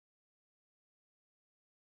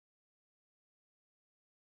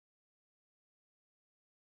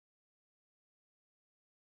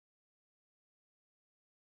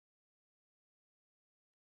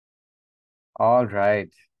All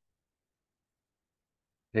right.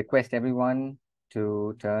 Request everyone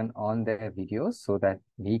to turn on their videos so that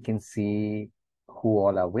we can see who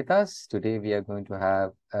all are with us. Today, we are going to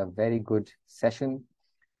have a very good session.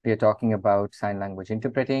 We are talking about sign language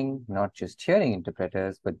interpreting, not just hearing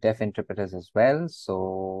interpreters, but deaf interpreters as well.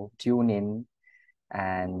 So tune in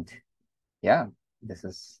and yeah,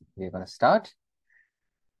 we're going to start.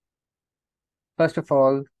 First of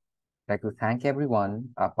all, I'd like to thank everyone,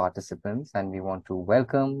 our participants, and we want to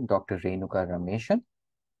welcome Dr. Renuka Rameshan.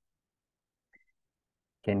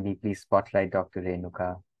 Can we please spotlight Dr.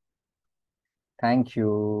 Renuka? Thank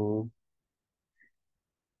you.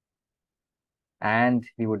 And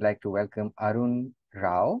we would like to welcome Arun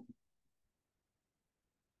Rao.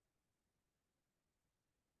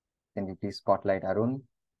 Can we please spotlight Arun?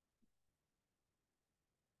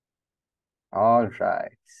 All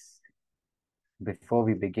right. Before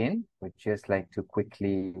we begin, we'd just like to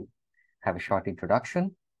quickly have a short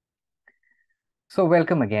introduction. So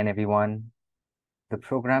welcome again, everyone. The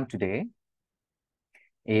program today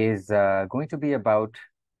is going to be about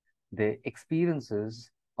the experiences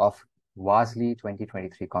of WASLI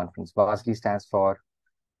 2023 conference. WASLI stands for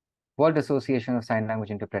World Association of Sign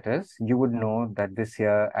Language Interpreters. You would know that this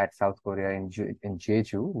year at South Korea in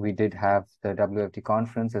Jeju, we did have the WFT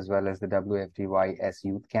conference as well as the WFTYS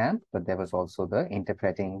Youth Camp, but there was also the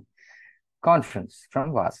interpreting conference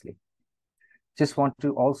from WASLI. Just want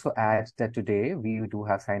to also add that today we do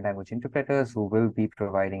have sign language interpreters who will be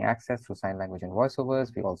providing access through sign language and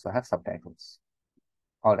voiceovers. We also have subtitles.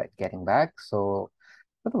 All right, getting back. So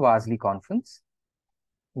for the WASLI conference,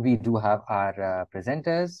 we do have our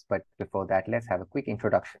presenters, but before that, let's have a quick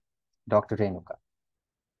introduction. Dr. Renuka.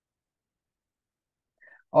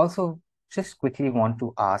 Also, just quickly want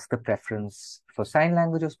to ask the preference for sign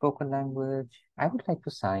language or spoken language. I would like to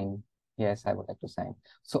sign. Yes, I would like to sign.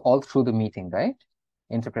 So all through the meeting, right?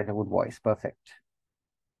 Interpreter would voice. Perfect.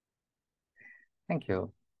 Thank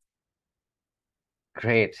you.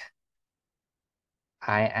 Great.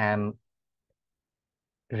 I am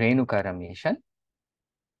Renuka Rameshan.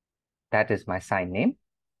 That is my sign name.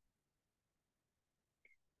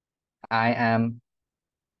 I am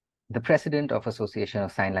the president of Association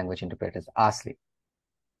of Sign Language Interpreters, WASLI.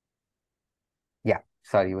 Yeah,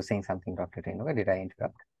 sorry, you were saying something, Dr. Renuka. Did I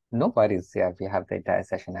interrupt? No worries. Yeah, we have the entire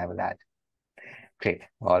session. I will add. Great.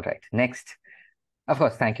 All right. Next. Of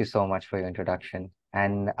course, thank you so much for your introduction.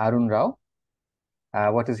 And Arun Rao,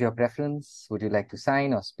 what is your preference? Would you like to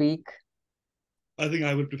sign or speak? I think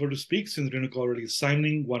I would prefer to speak since Renuka already is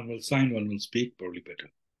signing. One will sign, one will speak, probably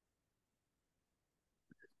better.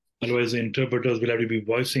 Otherwise, the interpreters will have to be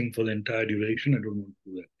voicing for the entire duration. I don't want to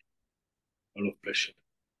do that. A lot of pressure.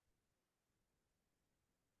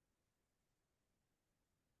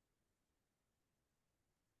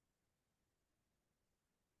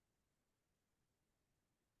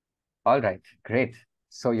 All right, great.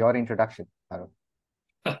 So your introduction, Arun.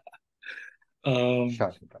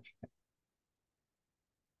 Short introduction.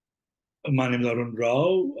 My name is Arun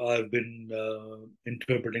Rao. I've been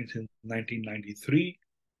interpreting since 1993.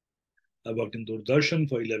 I worked in Doordarshan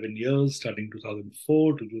for 11 years, starting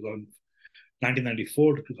 1994 to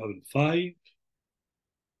 2005.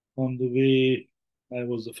 On the way, I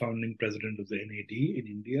was the founding president of the NAD in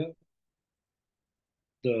India,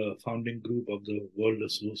 the founding group of the World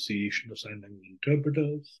Association of Sign Language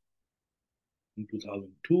Interpreters in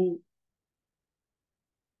 2002.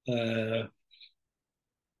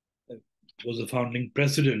 Was the founding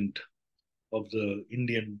president of the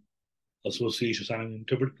Indian Association of Sign Language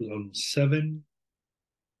Interpreters 2007.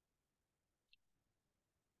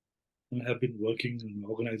 And have been working in an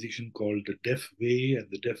organization called the Deaf Way and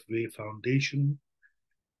the Deaf Way Foundation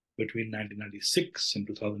between 1996 and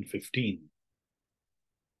 2015.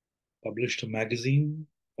 Published a magazine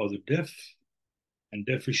for the deaf and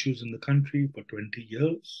deaf issues in the country for 20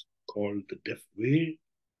 years called The Deaf Way,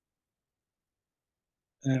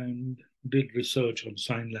 and did research on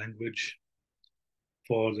sign language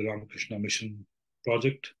for the Ramakrishna Mission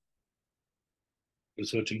project,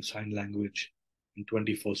 researching sign language in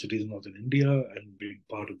 24 cities in northern India, and being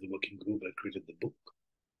part of the working group, I created the book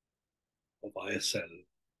of ISL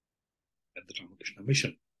at the Ramakrishna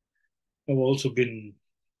Mission. I've also been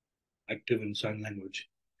active in sign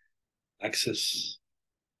language access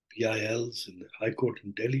PILs in the High Court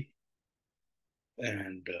in Delhi,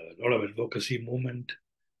 and a lot of advocacy movement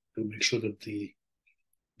to make sure that the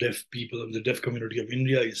deaf people of the deaf community of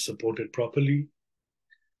India is supported properly.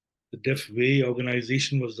 The Deaf Way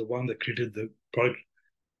organization was the one that created the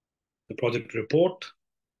project report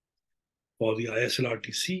for the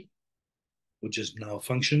ISLRTC, which is now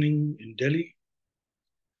functioning in Delhi.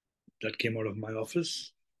 that came out of my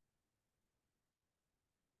office,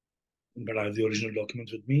 but I have the original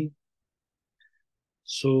documents with me.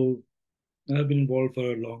 So I've been involved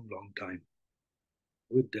for a long, long time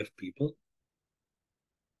with deaf people.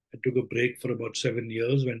 I took a break for about 7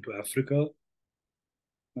 years, went to Africa.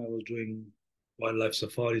 I was doing wildlife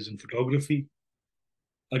safaris and photography.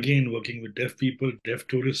 Again, working with deaf people, deaf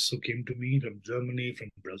tourists who came to me from Germany, from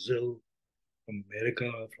Brazil, from America,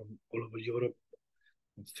 from all over Europe,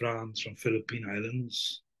 from France, from Philippine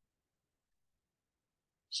Islands.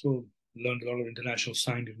 So learned a lot of international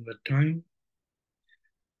sign during that time.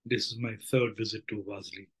 This is my third visit to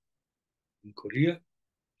WASLI in Korea,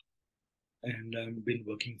 and I've been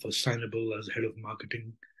working for Signable as head of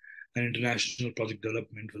marketing and international project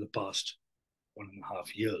development for the past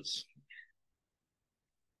 1.5 years.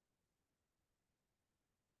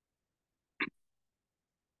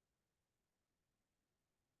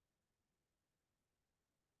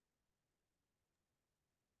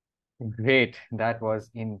 Great. That was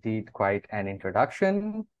indeed quite an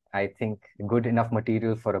introduction. I think good enough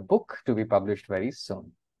material for a book to be published very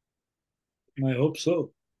soon. I hope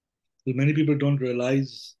so. So many people don't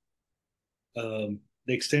realize the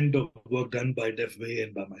extent of work done by Deaf Way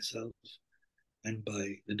and by myself and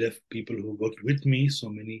by the deaf people who worked with me. So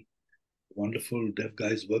many wonderful deaf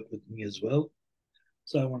guys work with me as well.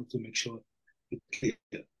 So I wanted to make sure it's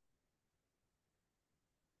clear.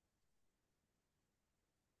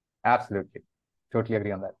 Absolutely. Totally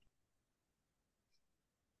agree on that.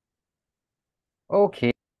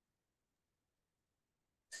 Okay.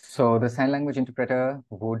 So the sign language interpreter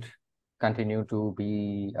would continue to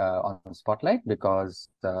be on the spotlight because,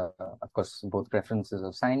 of course, both preferences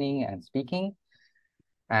of signing and speaking.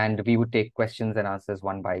 And we would take questions and answers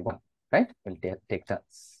one by one, right? We'll take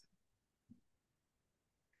turns.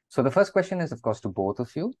 So the first question is, of course, to both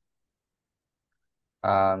of you.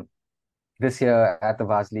 Um, this year at the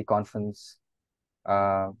WASLI conference,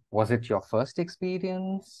 was it your first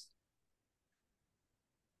experience?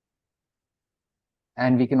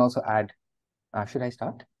 And we can also add, should I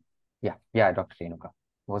start? Yeah, Dr. Renuka.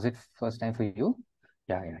 Was it first time for you?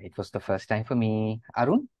 Yeah, it was the first time for me.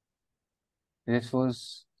 Arun, this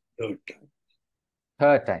was Third time.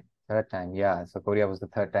 third time. Third time, yeah. So Korea was the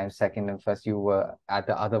third time. Second and first, you were at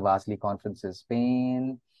the other WASLI conferences,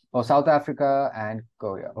 Spain, or South Africa and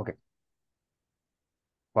Korea. Okay.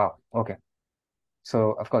 Wow. Okay.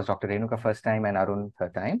 So, of course, Dr. Renuka first time and Arun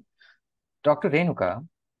third time. Dr. Renuka,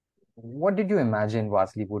 what did you imagine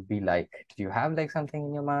WASLI would be like? Did you have like something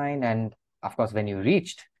in your mind? And of course, when you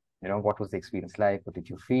reached, what was the experience like? What did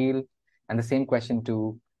you feel? And the same question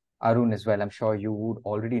to Arun as well. I'm sure you would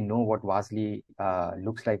already know what WASLI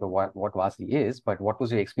looks like or what WASLI is, but what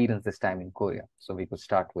was your experience this time in Korea? So we could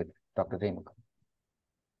start with Dr. Renuka.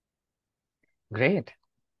 Great.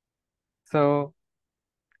 So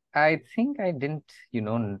I think I didn't,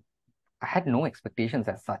 I had no expectations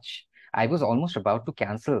as such. I was almost about to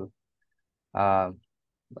cancel. Uh,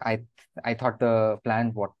 I I thought the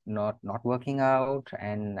plan what not working out,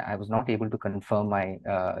 and I was not able to confirm my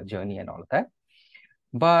journey and all of that.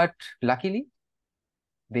 But luckily,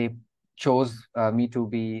 they chose me to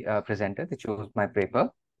be a presenter. They chose my paper,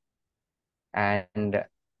 and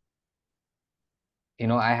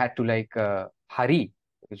I had to like hurry.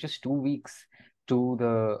 It was just 2 weeks to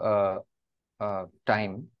the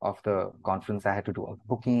time of the conference. I had to do all the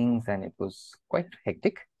bookings, and it was quite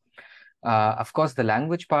hectic. Of course, the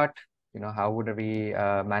language part, how would we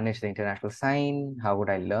manage the international sign? How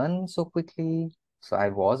would I learn so quickly? So I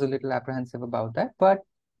was a little apprehensive about that, but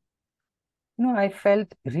I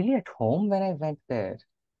felt really at home when I went there.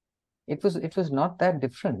 It was not that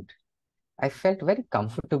different. I felt very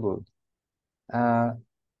comfortable uh,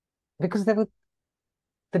 because there was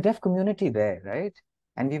the deaf community there, right?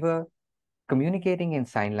 And we were communicating in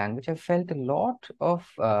sign language. I felt a lot of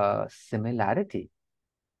similarity.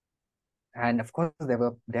 And of course, there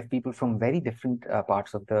were deaf people from very different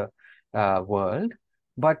parts of the world.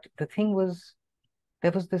 But the thing was,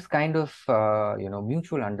 there was this kind of,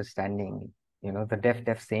 mutual understanding, the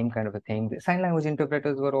deaf, same kind of a thing. The sign language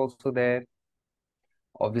interpreters were also there.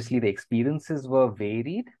 Obviously, the experiences were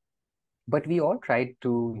varied, but we all tried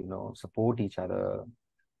to, support each other.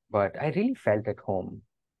 But I really felt at home.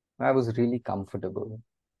 I was really comfortable.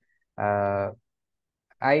 Uh,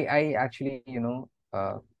 I actually,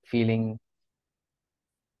 feeling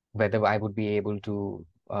whether I would be able to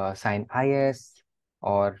sign IS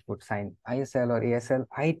or would sign ISL or ASL.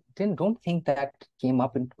 I don't think that came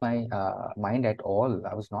up into my mind at all.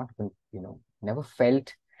 I was not, never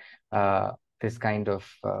felt uh, this kind of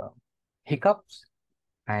hiccups.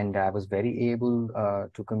 and I was very able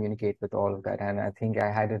to communicate with all of that. And I think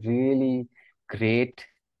I had a really great,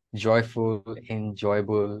 joyful,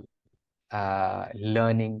 enjoyable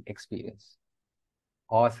learning experience.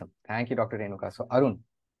 Awesome. Thank you, Dr. Renuka. So, Arun,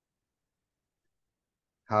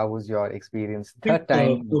 how was your experience I think third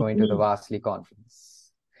time for going to the me, WASLI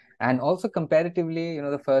conference? And also comparatively,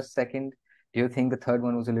 the first, second, do you think the third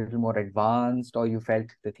one was a little more advanced, or you felt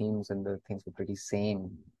the themes and the things were pretty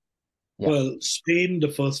same? Yeah. well, Spain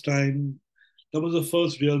the first time, that was the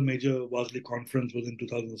first real major WASLI conference was in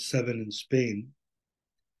 2007 in Spain.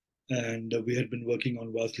 And we had been working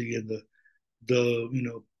on WASLI and the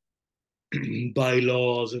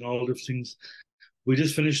bylaws and all those things. We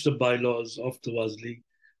just finished the bylaws of the WASLI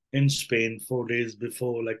in Spain 4 days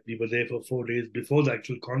before, like we were there for 4 days before the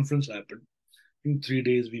actual conference happened. In 3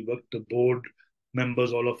 days, we worked the board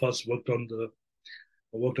members, all of us worked on the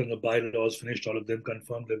bylaws, finished all of them,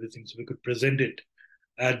 confirmed everything, so we could present it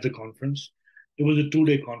at the conference. It was a 2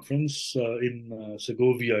 day conference in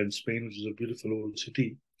Segovia in Spain, which is a beautiful old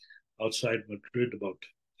city outside Madrid, about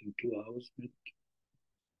I think 2 hours.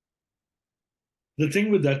 The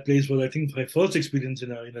thing with that place was, I think, my first experience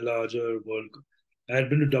in a larger world. I had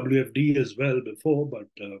been to WFD as well before, but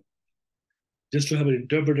just to have an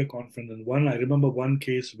interpreter conference. And I remember one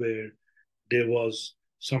case where there was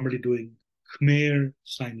somebody doing Khmer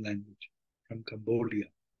Sign Language from Cambodia.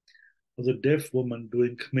 It was a deaf woman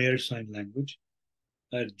doing Khmer Sign Language.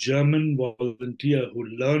 A German volunteer who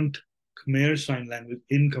learned Khmer Sign Language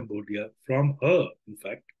in Cambodia from her, in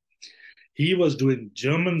fact. He was doing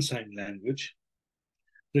German Sign Language.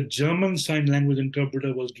 The German Sign Language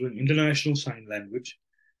interpreter was doing International Sign Language.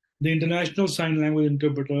 The International Sign Language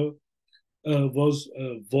interpreter was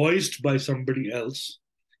voiced by somebody else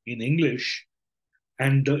in English,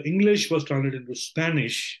 and the English was translated into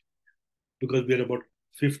Spanish because we had about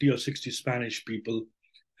 50 or 60 Spanish people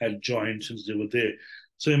had joined since they were there.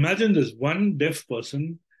 So imagine this one deaf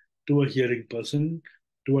person to a hearing person,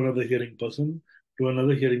 to another hearing person, to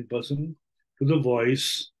another hearing person, to the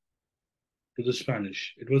voice, to the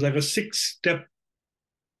Spanish. It was like a 6 step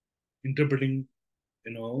interpreting,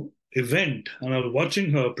 event. And I was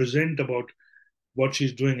watching her present about what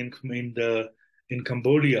she's doing in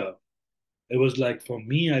Cambodia. It was like, for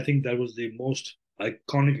me, I think that was the most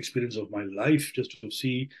iconic experience of my life, just to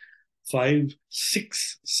see 5,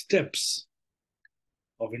 6 steps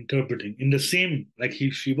of interpreting in the same, like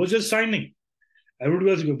she was just signing.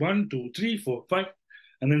 Everybody was going 1, 2, 3, 4, 5,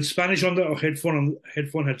 and then Spanish on the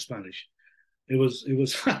headphone had Spanish. It was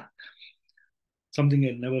something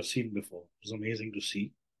I'd never seen before. It was amazing to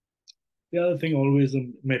see. The other thing, always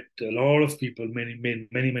met a lot of people,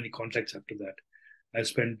 many contacts after that. I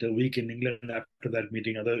spent a week in England after that,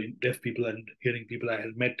 meeting other deaf people and hearing people I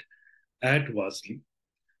had met at WASLI.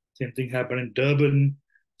 Same thing happened in Durban,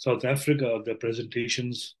 South Africa. The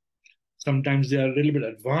presentations, sometimes they are a little bit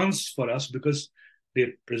advanced for us because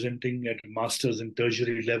they're presenting at master's and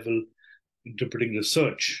tertiary level interpreting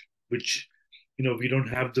research, which we don't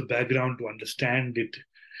have the background to understand it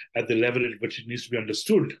at the level at which it needs to be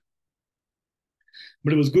understood.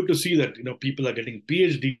 But it was good to see that people are getting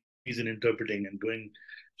PhDs in interpreting and doing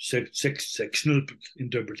sectional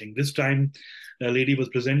interpreting. This time, a lady was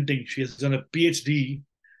presenting. She has done a PhD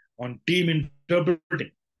on team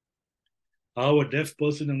interpreting. How a deaf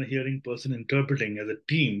person and a hearing person interpreting as a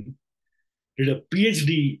team did a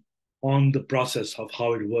PhD on the process of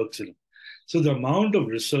how it works. So the amount of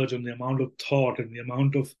research and the amount of thought and the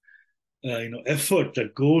amount of effort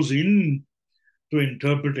that goes in to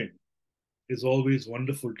interpreting is always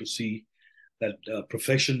wonderful to see. That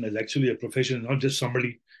profession is actually a profession, not just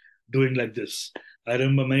somebody doing like this. I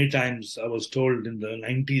remember many times I was told in the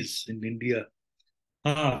 90s in India,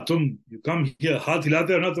 you come here, हाथ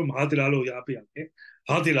हिलाते हो ना तुम, हाथ हिला लो यहाँ पे आके,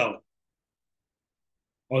 हाथ हिलाओ.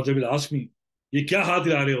 Or they will ask me, ये क्या हाथ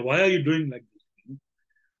हिला रहे हो? Why are you doing like this?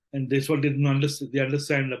 And that's what they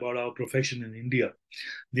understand about our profession in India.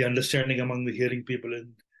 The understanding among the hearing people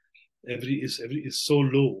in is so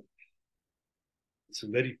low. It's a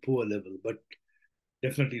very poor level, but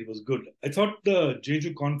definitely it was good. I thought the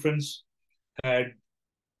Jeju conference had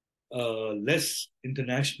less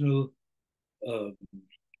international, uh,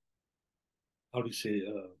 how do you say,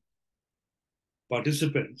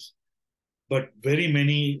 participants, but very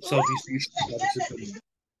many Southeast Asian participants.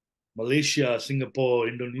 Malaysia, Singapore,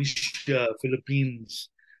 Indonesia, Philippines,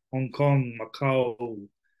 Hong Kong, Macau,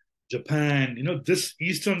 Japan. This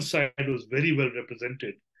eastern side was very well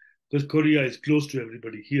represented because Korea is close to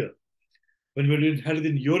everybody here. When we had it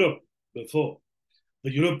in Europe before,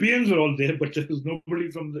 the Europeans were all there, but there was nobody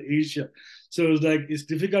from the Asia. So it was like, it's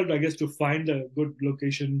difficult, I guess, to find a good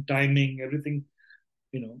location, timing, everything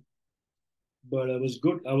you know. But I was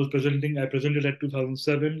good. I presented at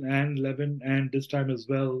 2007 and 11, and this time as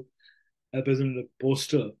well, I presented a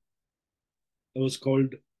poster that was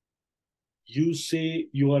called You Say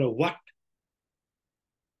You Are a What?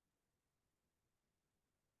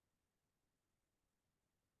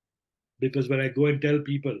 Because when I go and tell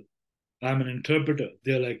people I'm an interpreter,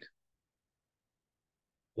 they're like,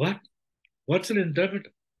 what? What's an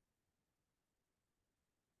interpreter?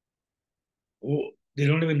 Oh, they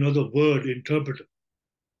don't even know the word interpreter.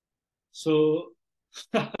 So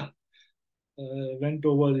went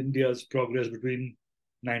over India's progress between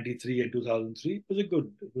 93 and 2003. It was a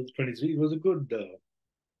good, it was 23, it was a good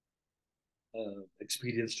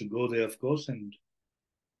experience to go there, of course, and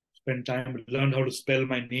spend time, learn how to spell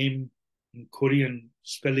my name in Korean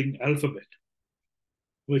spelling alphabet,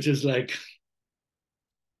 which is like,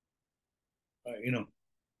 you know,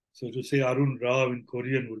 so to say Arun Rao in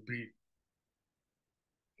Korean would be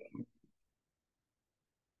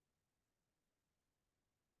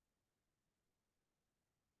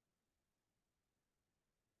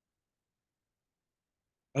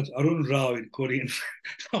that's Arun Rao in Korean.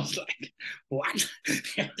 I was like, what?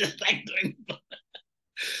 Just like doing,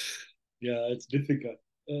 yeah, it's difficult.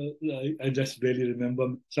 I just barely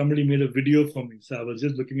remember. Somebody made a video for me, so I was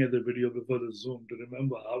just looking at the video before the Zoom to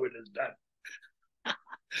remember how it is done.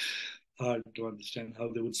 Hard to understand how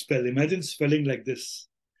they would spell. Imagine spelling like this.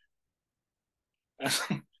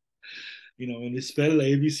 When you spell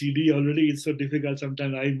A, B, C, D already, it's so difficult.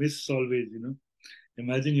 Sometimes I miss always.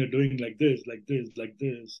 Imagine you're doing like this, like this, like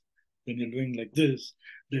this. Then you're doing like this.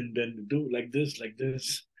 Then you do like this, like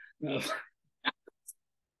this.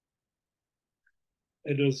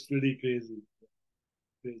 It was pretty crazy.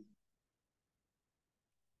 Crazy.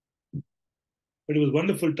 But it was a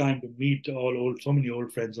wonderful time to meet so many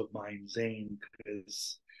old friends of mine, Zane,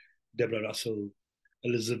 Chris, Deborah Russell,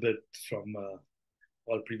 Elizabeth from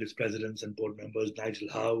all previous presidents and board members, Nigel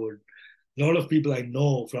Howard, a lot of people I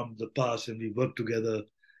know from the past, and we worked together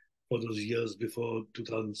for those years before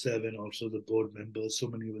 2007. Also, the board members, so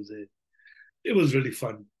many was there. It was really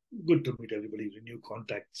fun. Good to meet everybody, renew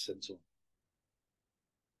contacts, and so on.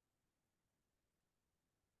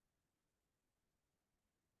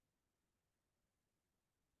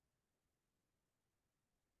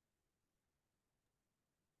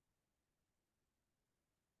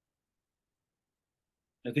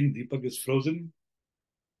 I think Deepak is frozen.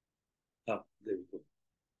 Ah, there we go.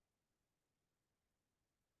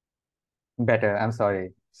 Better. I'm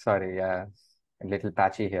sorry. Sorry. A little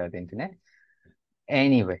patchy here, the internet.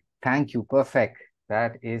 Anyway, thank you. Perfect.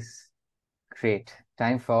 That is great.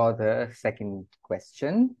 Time for the second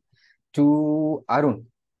question to Arun.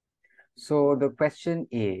 So the question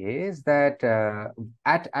is that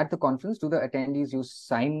at the conference, do the attendees use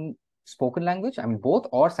sign spoken language? I mean, both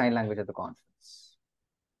or sign language at the conference?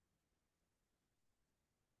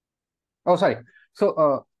 Oh, sorry.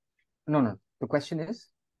 So, no, no. The question is,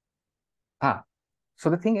 ah,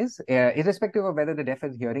 so the thing is, irrespective of whether the deaf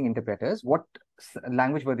and hearing interpreters, what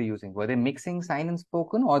language were they using? Were they mixing sign and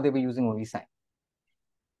spoken, or they were using only sign?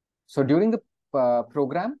 So during the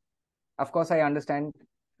program, of course, I understand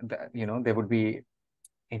that, there would be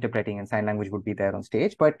interpreting and sign language would be there on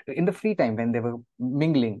stage. But in the free time when they were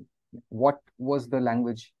mingling, what was the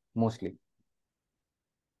language mostly?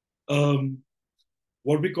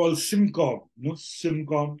 What we call SimCom,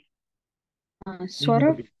 SimCom. Sort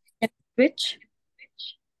of. Which?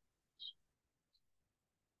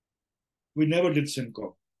 We never did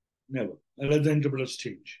SimCom. Never. I let the interpreters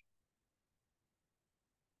change.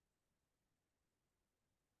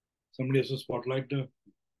 Somebody has to spotlight the.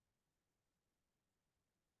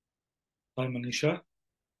 Hi, Manisha.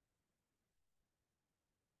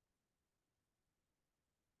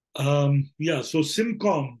 Yeah, so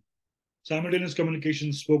SimCom, simultaneous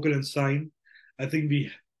communication, spoken and sign. I think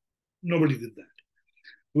nobody did that.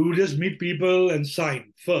 We would just meet people and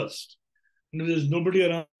sign first. And if there's nobody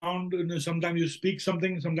around, sometimes you speak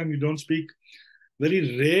something, sometimes you don't speak.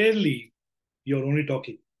 Very rarely you're only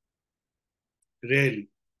talking. Rarely.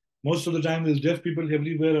 Most of the time there's deaf people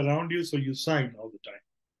everywhere around you, so you sign all the time.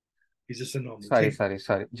 It's just a normal Sorry, thing. sorry,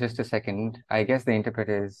 sorry. Just a second. I guess the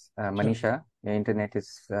interpreter is Sure. Manisha. Your internet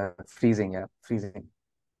is freezing. Yeah, freezing.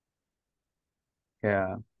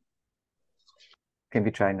 Yeah. Can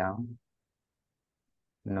we try now?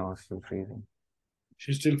 No, still freezing.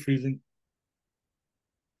 She's still freezing.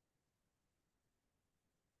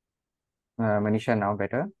 Manisha, now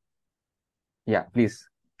better? Yeah, please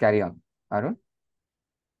carry on. Arun?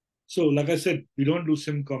 So, like I said, we don't do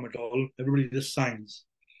SimCom at all. Everybody just signs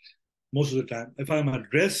most of the time. If I'm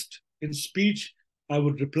addressed in speech, I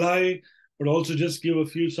would reply, but also just give a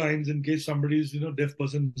few signs in case somebody's, deaf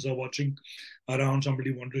persons are watching around,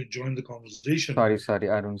 somebody want to join the conversation. Sorry,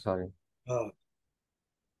 Arun, sorry. Uh,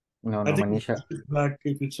 No, I no, think Manisha, it's back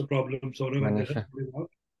if it's a problem, sort of, and let us Manisha, put it out.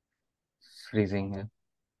 freezing here.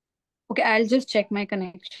 Okay, I'll just check my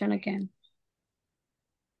connection again.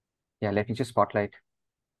 Yeah, let me just spotlight.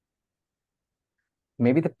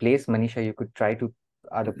 Maybe the place, Manisha, you could try to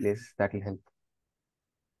other place. That will help.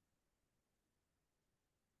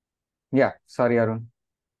 Yeah, sorry, Arun.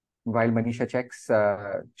 While Manisha checks,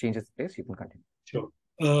 changes the place, you can continue. Sure.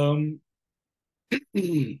 Um,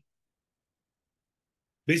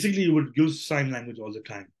 basically, you would use sign language all the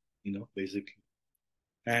time, basically.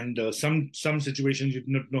 And some situations you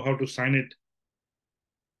didn't know how to sign it.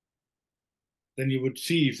 Then you would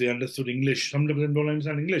see if they understood English. Some of them don't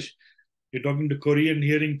understand English. You're talking to Korean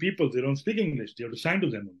hearing people; they don't speak English. You have to sign to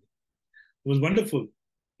them. It was wonderful,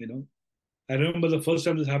 you know. I remember the first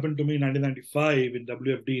time this happened to me in 1995 in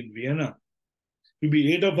WFD in Vienna. We'd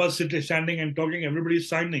be eight of us sitting, standing and talking, everybody's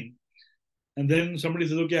signing. And then somebody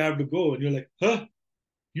says, okay, I have to go. And you're like, huh?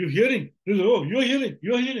 You're hearing? Say, oh, you're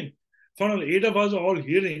hearing. Found out eight of us are all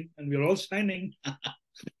hearing and we're all signing.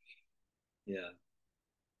 Yeah.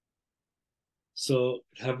 So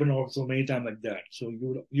it happened also many times like that. So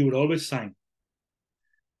you would always sign.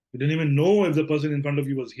 You didn't even know if the person in front of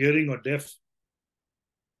you was hearing or deaf.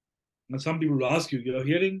 And some people will ask you, you're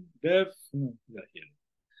hearing, deaf? No, you're hearing.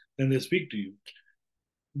 Then they speak to you.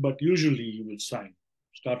 But usually you will sign.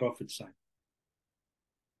 Start off with sign.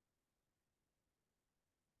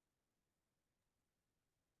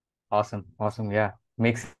 Awesome, awesome. Yeah,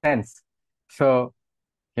 makes sense. So,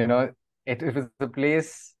 it was a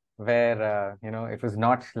place where, it was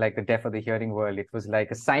not like the deaf or the hearing world. It was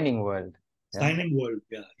like a signing world. Yeah, Signing world,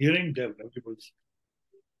 yeah. Hearing, deaf, everybody's.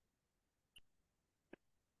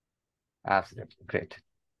 absolutely. Great.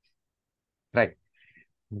 Right.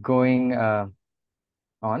 Going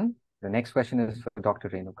on, the next question is for Dr.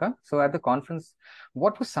 Renuka. So at the conference,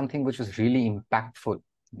 what was something which was really impactful,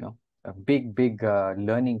 a big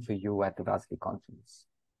learning for you at the WASLI conference?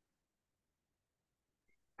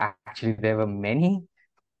 Actually, there were many.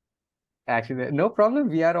 Actually, no problem.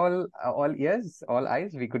 We are all ears, all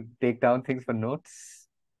eyes. We could take down things for notes.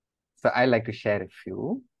 So I like to share a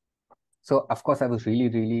few. So of course, I was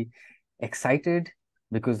really excited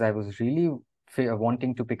because I was really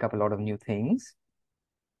wanting to pick up a lot of new things.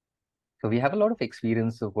 So we have a lot of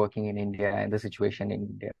experience of working in India and the situation in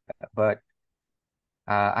India, but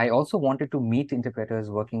I also wanted to meet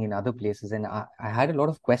interpreters working in other places, and I had a lot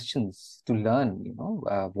of questions to learn,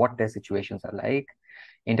 what their situations are like,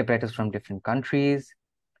 interpreters from different countries.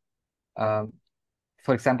 Um,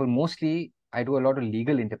 for example, mostly I do a lot of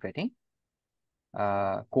legal interpreting,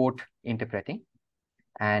 court interpreting,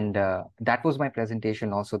 and that was my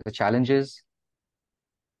presentation also, the challenges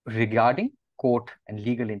regarding court and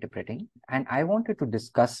legal interpreting. And I wanted to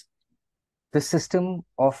discuss the system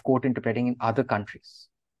of court interpreting in other countries.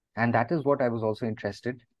 And that is what I was also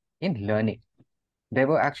interested in learning. There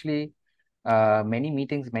were actually many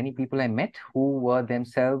meetings, many people I met who were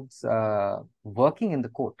themselves working in the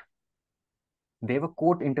court. They were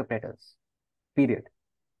court interpreters, period.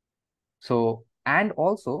 So, and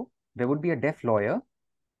also there would be a deaf lawyer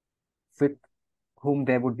with whom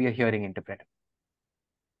there would be a hearing interpreter.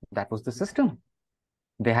 That was the system.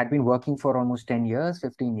 They had been working for almost 10 years,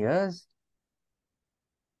 15 years.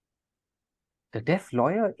 The deaf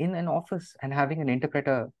lawyer in an office and having an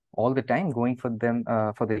interpreter all the time going for them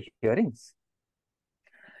for the hearings.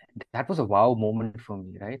 That was a wow moment for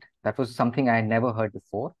me, right? That was something I had never heard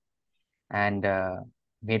before and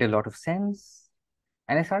made a lot of sense.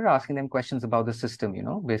 And I started asking them questions about the system,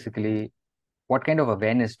 basically what kind of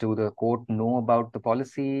awareness do the court know about the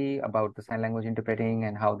policy, about the sign language interpreting,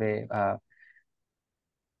 and how they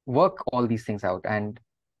work all these things out. And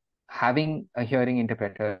having a hearing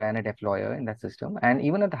interpreter and a deaf lawyer in that system, and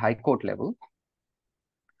even at the high court level,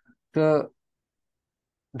 there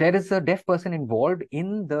is a deaf person involved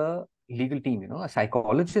in the legal team. A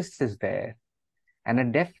psychologist is there, and a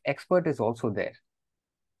deaf expert is also there.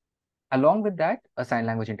 Along with that, a sign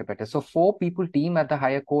language interpreter. So 4 people team at the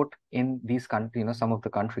higher court in these countries, some of the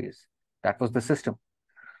countries. That was the system.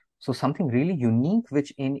 So something really unique,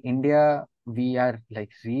 which in India we are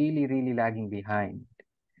like really lagging behind.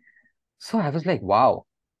 So I was like, wow.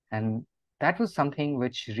 And that was something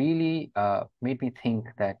which really made me think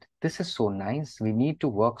that this is so nice. We need to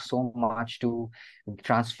work so much to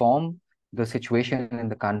transform the situation in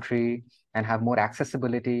the country and have more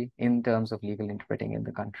accessibility in terms of legal interpreting in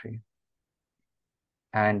the country.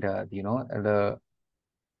 And, the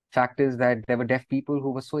fact is that there were deaf people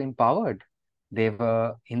who were so empowered. They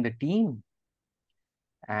were in the team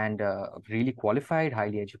and really qualified,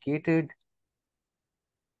 highly educated.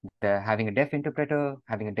 They're having a deaf interpreter,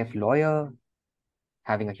 having a deaf lawyer,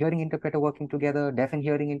 having a hearing interpreter working together, deaf and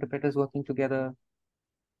hearing interpreters working together.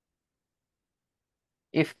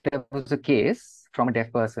 If there was a case from a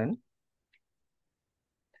deaf person,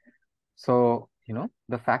 so,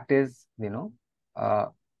 the fact is, uh,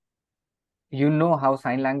 how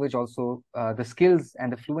sign language also, the skills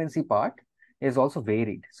and the fluency part is also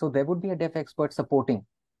varied. So there would be a deaf expert supporting.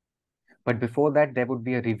 But before that, there would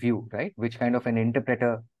be a review, right? Which kind of an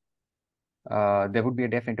interpreter, there would be a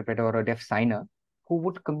deaf interpreter or a deaf signer who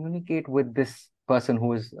would communicate with this person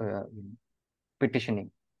who is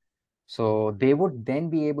petitioning. So they would then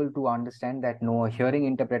be able to understand that no, a hearing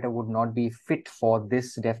interpreter would not be fit for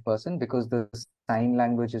this deaf person because the sign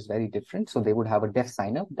language is very different. So they would have a deaf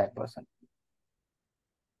signer, that person.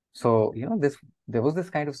 So, there was this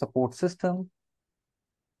kind of support system,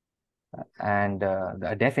 and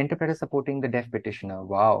the deaf interpreter supporting the deaf petitioner.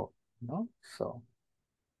 Wow. So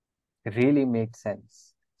it really made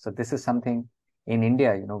sense. So this is something in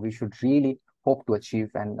India, we should really hope to achieve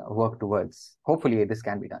and work towards. Hopefully this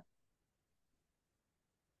can be done.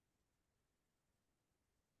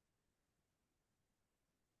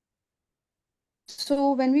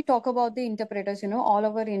 So when we talk about the interpreters, all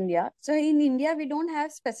over India, so in India we don't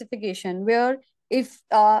have specification where if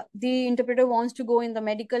the interpreter wants to go in the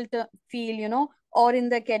medical field, or in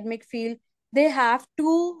the academic field, they have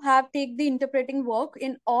to have take the interpreting work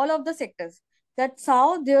in all of the sectors. That's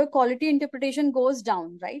how their quality interpretation goes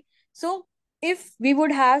down, right? So if we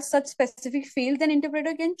would have such specific field, then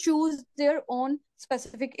interpreter can choose their own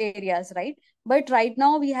specific areas, right? But right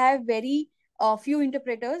now we have very few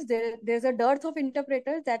interpreters. There's a dearth of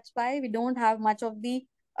interpreters. That's why we don't have much of the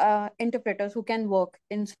interpreters who can work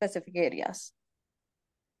in specific areas.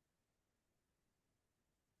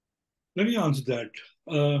 Let me answer that.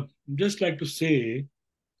 Just like to say,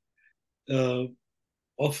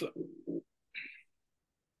 of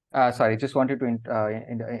Sorry, just wanted to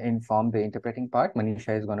inform the interpreting part.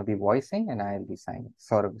 Manisha is going to be voicing and I'll be signing.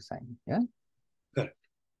 Saurabh is signing. Yeah. correct.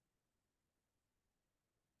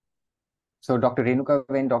 So Dr. Renuka,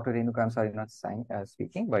 I'm sorry, not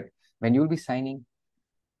speaking, but when you'll be signing,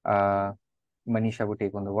 Manisha will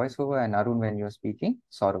take on the voiceover, and Arun, when you're speaking,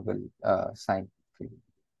 Saurabh will sign for you.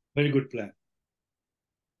 Very good plan.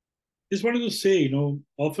 Just wanted to say,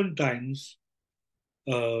 oftentimes,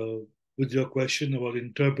 with your question about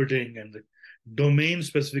interpreting and the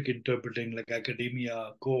domain-specific interpreting, like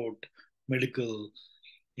academia, court, medical,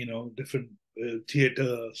 different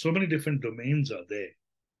theater, so many different domains are there.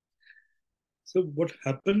 So what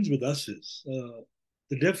happens with us is the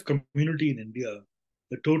deaf community in India,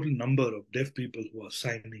 the total number of deaf people who are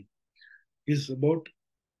signing is about,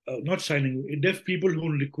 not signing, deaf people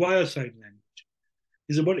who require sign language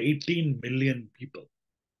is about 18 million people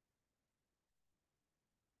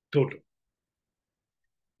total.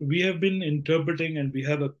 We have been interpreting and we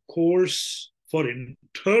have a course for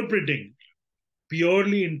interpreting,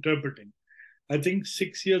 purely interpreting. I think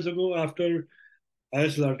 6 years ago, after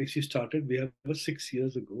ISLRTC started, we have a 6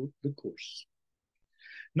 years ago the course.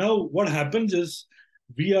 Now, what happens is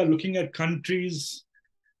we are looking at countries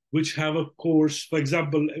which have a course. For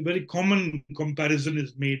example, a very common comparison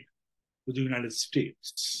is made with the United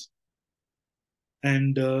States.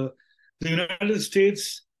 And the United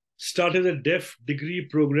States started a deaf degree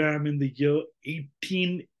program in the year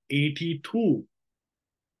 1882.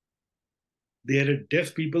 They had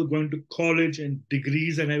deaf people going to college and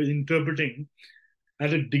degrees, and I was interpreting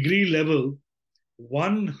at a degree level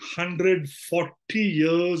 140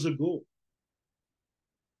 years ago.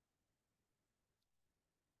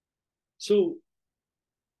 So,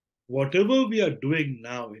 whatever we are doing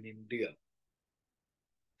now in India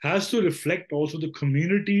has to reflect also the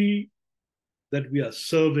community that we are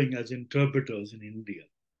serving as interpreters in India.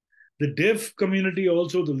 The deaf community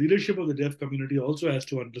also, the leadership of the deaf community also has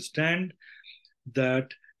to understand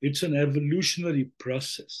that it's an evolutionary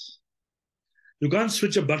process. You can't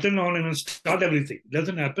switch a button on and start everything. It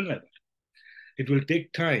doesn't happen like that. It will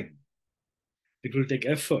take time. It will take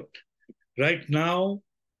effort. Right now,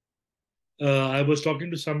 I was talking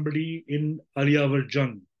to somebody in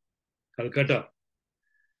Aryavarjung, Calcutta.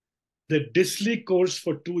 The DISLI course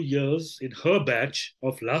for 2 years in her batch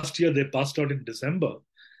of last year, they passed out in December.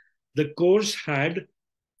 The course had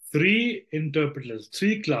three interpreters,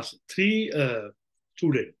 three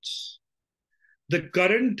students. The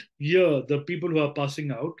current year, the people who are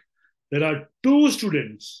passing out, there are two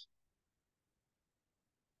students.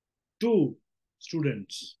 Two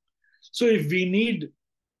students. So if we need,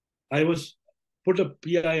 I was put a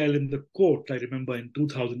PIL in the court, I remember in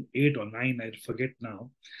 2008 or 9, I forget now.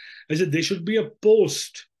 I said there should be a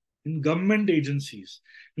post in government agencies,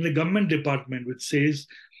 in the government department, which says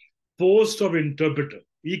post of interpreter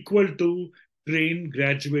equal to trained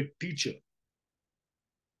graduate teacher.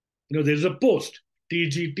 There's a post,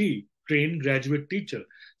 TGT, trained graduate teacher.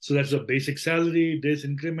 So that's a basic salary, this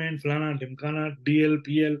increment, flana, dimkana, DL,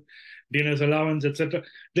 PL, dinner's allowance, etc.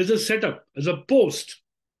 There's a setup as a post.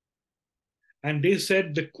 And they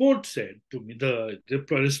said, the court said to me, the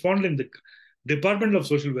respondent, the Department of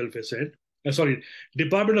Social Welfare said,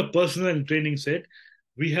 Department of Personnel and Training said,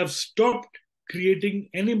 we have stopped creating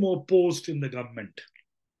any more posts in the government.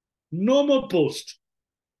 No more posts,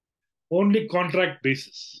 only contract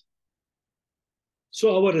basis.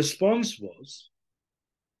 So our response was,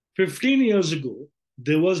 15 years ago,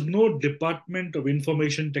 there was no Department of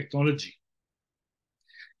Information Technology.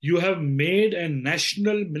 You have made a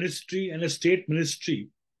national ministry and a state ministry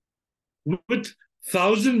with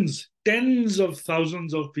thousands, tens of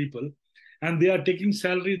thousands of people, and they are taking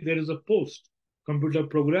salary. There is a post, computer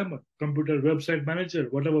programmer, computer website manager,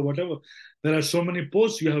 whatever. There are so many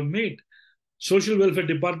posts you have made. Social Welfare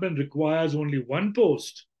Department requires only one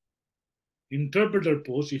post, interpreter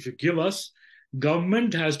post. If you give us,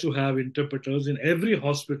 government has to have interpreters in every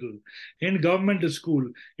hospital, in government school,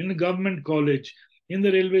 in government college, in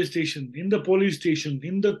the railway station, in the police station,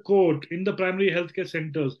 in the court, in the primary healthcare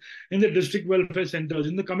centers, in the district welfare centers,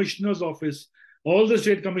 in the commissioner's office, all the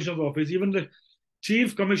state commissioner's office, even the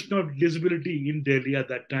chief commissioner of disability in Delhi at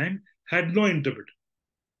that time had no interpreter.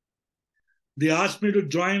 They asked me to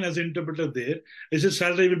join as interpreter there. They said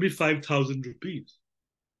salary will be 5,000 rupees.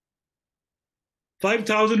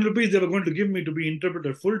 5,000 rupees they were going to give me to be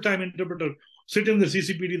interpreter, full-time interpreter, sit in the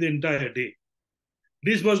CCPD the entire day.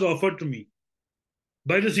 This was offered to me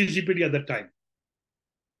by the CCPD at that time.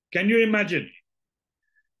 Can you imagine?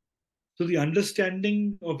 So the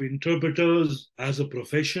understanding of interpreters as a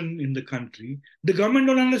profession in the country, the government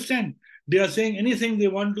don't understand. They are saying anything they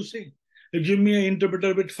want to say. They give me an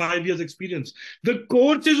interpreter with 5 years experience. The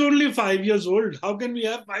course is only 5 years old. How can we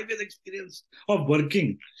have 5 years experience of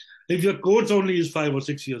working if your course only is 5 or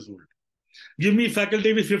 6 years old? Give me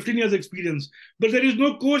faculty with 15 years experience, but there is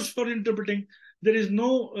no course for interpreting. There is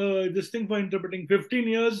no this thing for interpreting. 15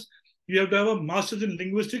 years, you have to have a master's in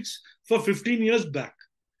linguistics for 15 years back.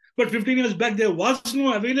 But 15 years back, there was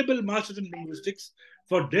no available master's in linguistics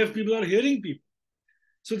for deaf people or hearing people.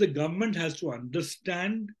 So the government has to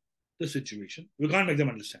understand the situation. We can't make them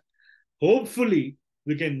understand. Hopefully,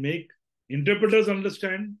 we can make interpreters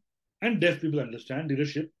understand and deaf people understand,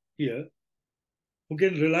 leadership here, who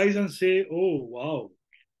can realize and say, oh, wow,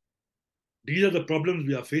 these are the problems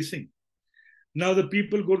we are facing. Now the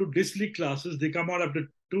people go to WASLI classes. They come out after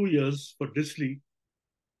 2 years for WASLI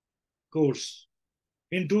course.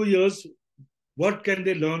 In 2 years, what can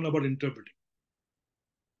they learn about interpreting?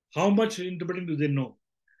 How much interpreting do they know?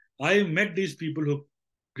 I met these people who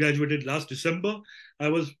graduated last December. I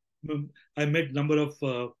met a number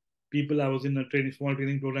of people. I was in a small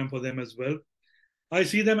training program for them as well. I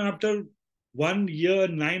see them after 1 year,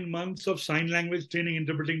 9 months of sign language training,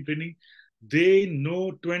 interpreting training. They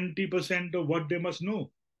know 20% of what they must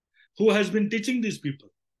know. Who has been teaching these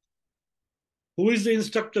people? Who is the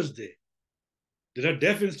instructors there? There are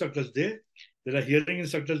deaf instructors there. There are hearing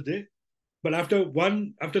instructors there. But after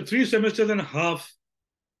 3 semesters and a half,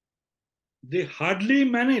 they hardly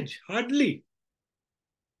manage, hardly.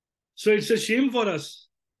 So it's a shame for us.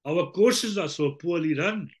 Our courses are so poorly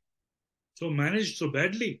run, so managed so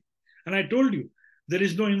badly. And I told you, there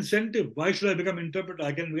is no incentive. Why should I become interpreter?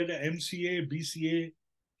 I can get an MCA, BCA,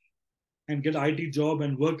 and get an IT job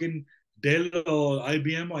and work in Dell or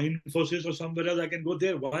IBM or Infosys or somewhere else. I can go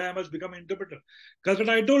there. Why I must become an interpreter? Because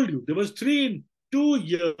I told you, there was 3 in 2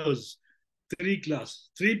 years,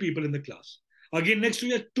 3 people in the class. Again, next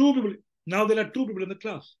year, 2 people. Now there are 2 people in the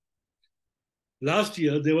class. Last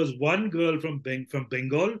year, there was 1 girl from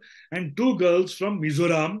Bengal and 2 girls from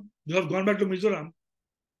Mizoram who have gone back to Mizoram.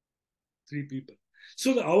 3 people.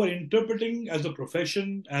 So our interpreting as a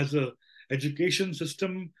profession, as a education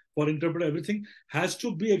system for interpreter, everything has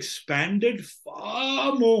to be expanded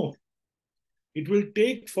far more. It will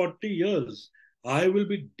take 40 years. I will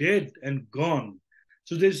be dead and gone.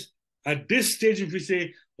 So at this stage, if we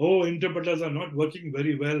say, oh, interpreters are not working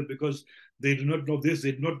very well because they do not know this,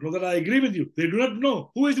 they do not know that, I agree with you. They do not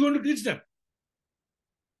know. Who is going to teach them?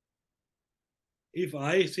 If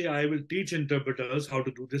I say I will teach interpreters how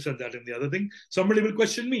to do this and that and the other thing, somebody will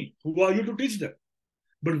question me. Who are you to teach them?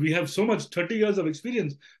 But we have so much 30 years of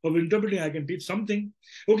experience of interpreting. I can teach something.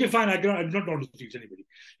 Okay, fine. I do not want to teach anybody.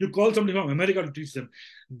 You call somebody from America to teach them.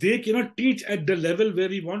 They cannot teach at the level where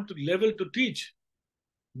we want to level to teach.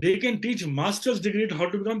 They can teach master's degree to how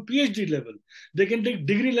to become PhD level. They can take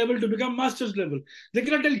degree level to become master's level. They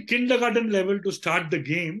cannot tell kindergarten level to start the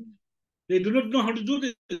game. They do not know how to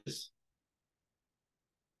do this.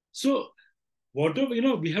 So whatever,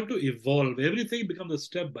 we have to evolve. Everything becomes a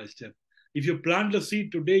step by step. If you plant a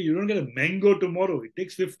seed today, you don't get a mango tomorrow. It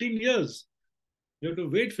takes 15 years. You have to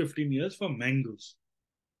wait 15 years for mangoes.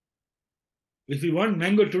 If you want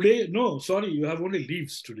mango today, no, sorry, you have only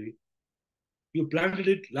leaves today. You planted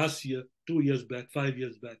it last year, 2 years back, 5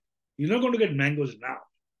 years back. You're not going to get mangoes now.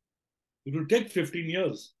 It will take 15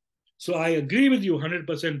 years. So I agree with you 100%,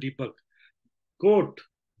 Deepak. Quote,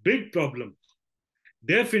 big problem.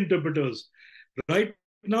 Deaf interpreters. Right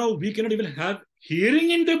now, we cannot even have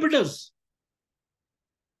hearing interpreters.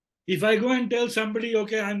 If I go and tell somebody,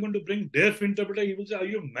 okay, I'm going to bring deaf interpreter, he will say, are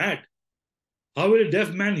you mad? How will a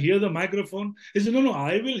deaf man hear the microphone? He said, no,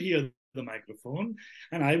 I will hear the microphone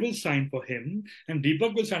and I will sign for him and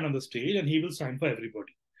Deepak will stand on the stage and he will sign for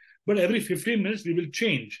everybody. But every 15 minutes, we will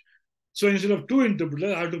change. So instead of 2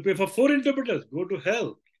 interpreters, I have to pay for 4 interpreters. Go to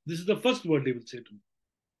hell. This is the first word they will say to me.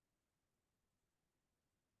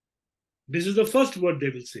 This is the first word they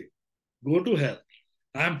will say. Go to hell.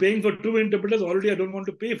 I am paying for 2 interpreters. Already I don't want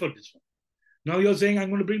to pay for this one. Now you're saying I'm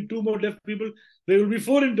going to bring 2 more deaf people. There will be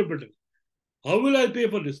 4 interpreters. How will I pay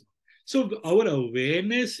for this? So our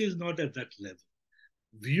awareness is not at that level.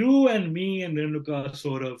 You and me and Renuka,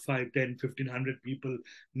 Sora, 5, 10, 1,500 people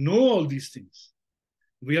know all these things.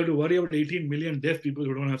 We have to worry about 18 million deaf people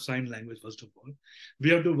who don't have sign language, first of all.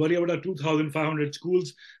 We have to worry about our 2,500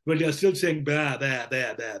 schools where they are still saying bah, bah,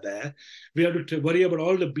 bah, bah, bah. We have to worry about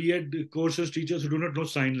all the B.Ed courses, teachers who do not know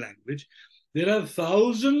sign language. There are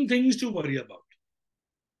 1,000 things to worry about.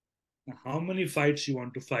 How many fights you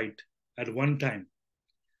want to fight at one time?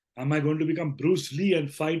 Am I going to become Bruce Lee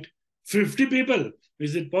and fight 50 people?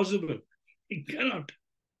 Is it possible? It cannot.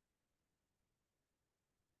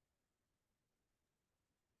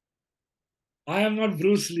 I am not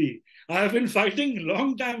Bruce Lee. I have been fighting a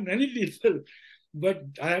long time, many people, but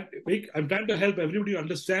I'm trying to help everybody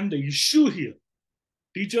understand the issue here.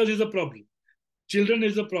 Teachers is a problem. Children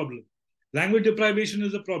is a problem. Language deprivation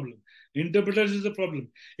is a problem. Interpreters is a problem.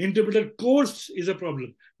 Interpreter course is a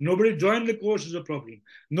problem. Nobody joined the course is a problem.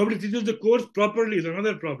 Nobody teaches the course properly is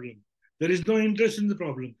another problem. There is no interest in the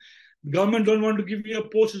problem. Government don't want to give you a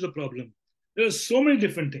post is a problem. There are so many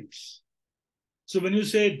different things. So when you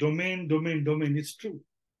say domain, it's true.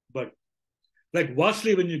 But like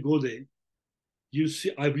WASLI, when you go there, you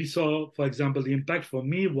see, we saw, for example, the impact for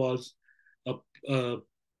me was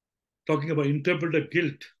talking about interpreter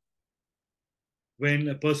guilt. When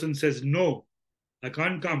a person says, no, I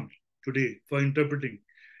can't come today for interpreting,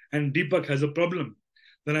 and Deepak has a problem,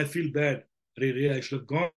 then I feel bad. I should have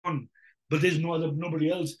gone, but there's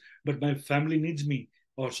nobody else, but my family needs me,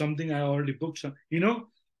 or something I already booked.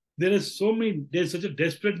 There's such a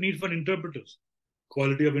desperate need for interpreters.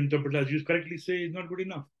 Quality of interpreters, as you correctly say, is not good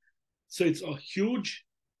enough. So it's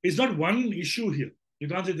not one issue here. You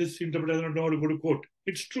can't say this interpreter does not know how to go to court.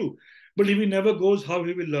 It's true. But if he never goes, how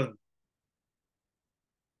he will learn?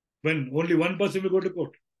 When only one person will go to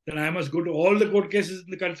court, then I must go to all the court cases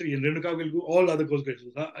in the country and Renuka will go all other court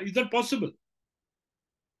cases. Is that possible?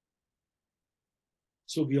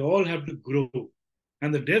 So we all have to grow.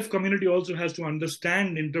 And the deaf community also has to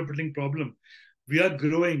understand interpreting problem. We are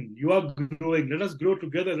growing. You are growing. Let us grow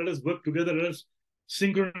together. Let us work together. Let us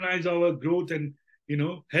synchronize our growth and,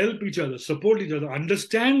 help each other, support each other,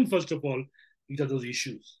 understand, first of all, each other's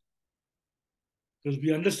issues. Because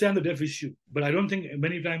we understand the deaf issue. But I don't think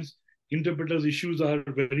many times interpreters' issues are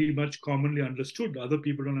very much commonly understood. Other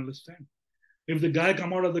people don't understand. If the guy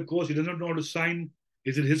come out of the course, he doesn't know how to sign,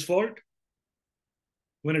 is it his fault?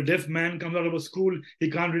 When a deaf man comes out of a school, he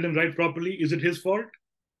can't read and write properly, is it his fault?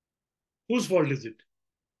 Whose fault is it?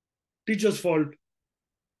 Teacher's fault.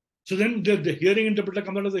 So then the hearing interpreter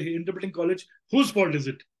comes out of the interpreting college, whose fault is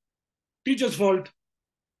it? Teacher's fault.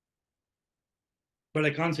 But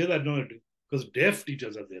I can't say that, no, because deaf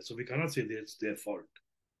teachers are there, so we cannot say it's their fault.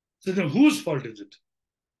 So then whose fault is it?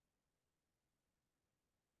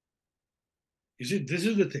 You see, this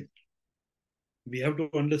is the thing. We have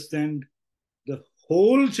to understand the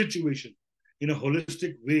whole situation in a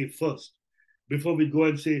holistic way first, before we go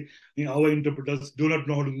and say, our interpreters do not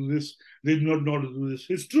know how to do this, they do not know how to do this.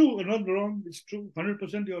 It's true, I'm not wrong, it's true,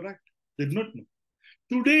 100% you're right. They do not know.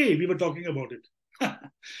 Today, we were talking about it.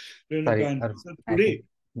 Sorry, today.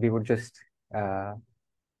 we would just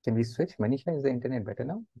Can we switch? Manisha, is the internet better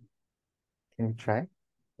now? Can we try?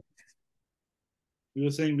 We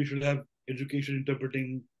were saying we should have education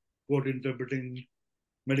interpreting, court interpreting,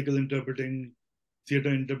 medical interpreting, theater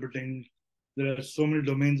interpreting. There are so many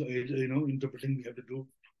domains, interpreting we have to do.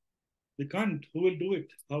 We can't. Who will do it?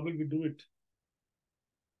 How will we do it?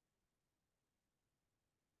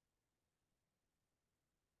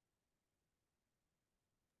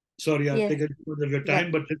 Sorry, I've Yes. taken too much of your Yeah.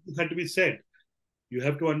 time, but this had to be said. You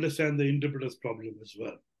have to understand the interpreter's problem as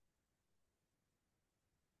well.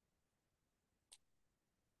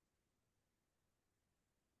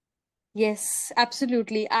 Yes,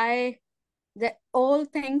 absolutely. That all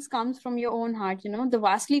things comes from your own heart, the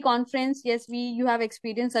WASLI conference. Yes, you have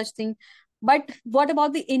experienced such thing, but what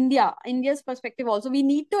about the India's perspective also? We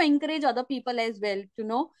need to encourage other people as well to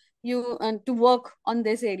know you and to work on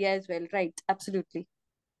this area as well, right? Absolutely.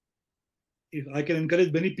 If I can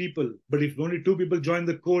encourage many people, but if only 2 people join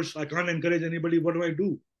the course, I can't encourage anybody. What do I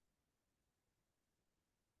do?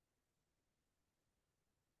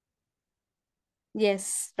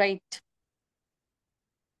 Yes, right.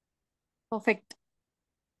 Perfect.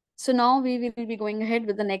 So now we will be going ahead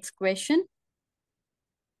with the next question.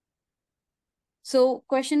 So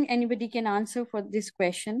question anybody can answer for this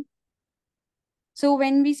question. So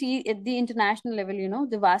when we see at the international level,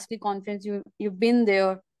 the WASLI conference, you've been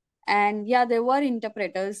there, and yeah, there were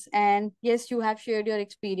interpreters, and yes, you have shared your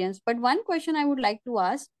experience. But one question I would like to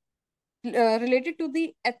ask, related to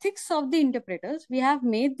the ethics of the interpreters, we have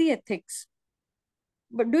made the ethics,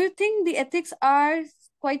 but do you think the ethics are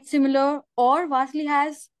quite similar, or WASLI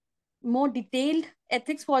has more detailed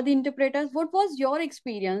ethics for the interpreters? What was your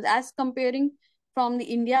experience as comparing from the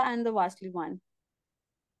India and the WASLI one?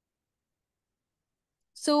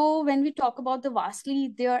 So when we talk about the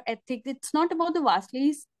WASLI, their ethics, it's not about the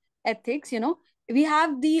WASLI's ethics, We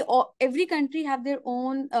have every country have their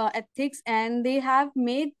own ethics, and they have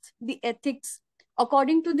made the ethics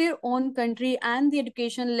according to their own country and the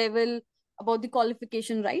education level about the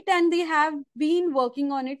qualification, right? And they have been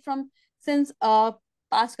working on it from since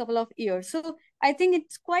past couple of years. So I think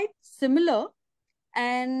it's quite similar.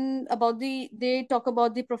 And they talk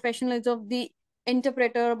about the professionalism of the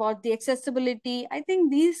interpreter, about the accessibility. I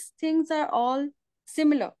think these things are all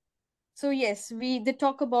similar. So yes, they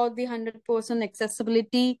talk about the 100%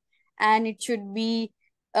 accessibility, and it should be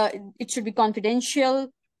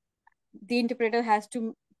confidential. The interpreter has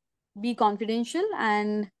to be confidential,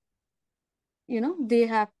 and they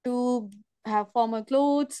have to have formal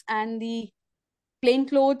clothes and the plain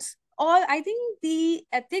clothes. All, I think the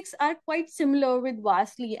ethics are quite similar with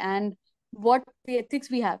WASLI, and what the ethics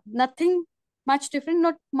we have. Nothing much different,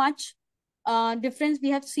 not much difference we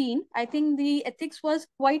have seen. I think the ethics was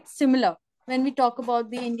quite similar when we talk about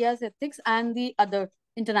the India's ethics and the other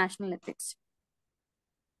international ethics.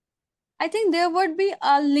 I think there would be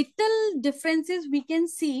a little differences we can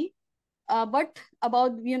see, but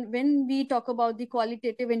about when we talk about the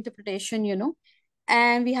qualitative interpretation,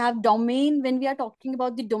 and we have domain when we are talking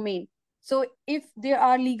about the domain. So if there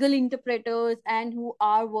are legal interpreters and who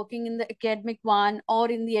are working in the academic one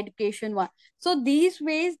or in the education one, so these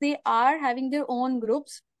ways they are having their own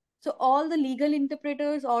groups. So all the legal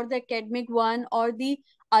interpreters or the academic one or the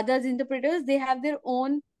others interpreters, they have their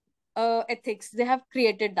own ethics. They have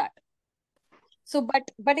created that. So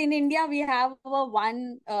but in India we have a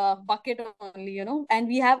one bucket only, and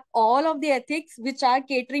we have all of the ethics which are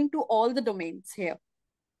catering to all the domains here.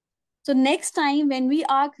 So next time when we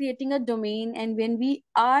are creating a domain and when we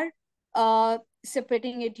are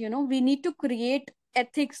separating it, we need to create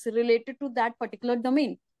ethics related to that particular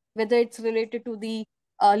domain, whether it's related to the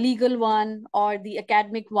legal one or the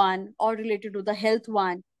academic one or related to the health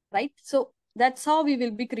one, right? So that's how we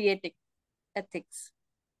will be creating ethics.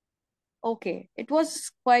 Okay, it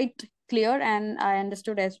was quite clear and I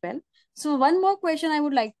understood as well. So one more question I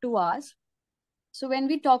would like to ask. So when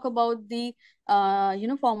we talk about the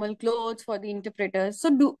formal clothes for the interpreters, so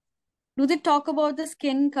do they talk about the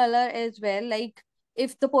skin color as well? Like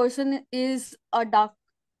if the person is a dark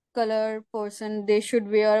color person, they should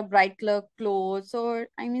wear bright color clothes, or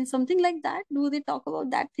I mean something like that. Do they talk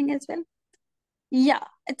about that thing as well? Yeah,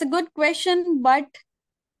 it's a good question, but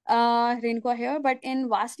Renko here, but in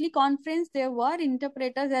WASLI conference, there were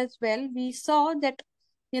interpreters as well. We saw that,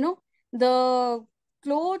 the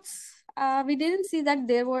clothes, we didn't see that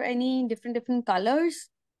there were any different colors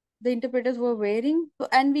the interpreters were wearing.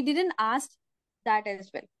 And we didn't ask that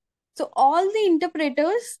as well. So all the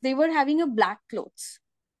interpreters, they were having a black clothes,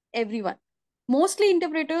 everyone. Mostly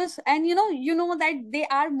interpreters, and you know that they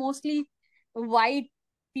are mostly white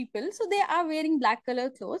people, so they are wearing black color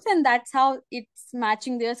clothes, and that's how it's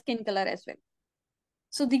matching their skin color as well.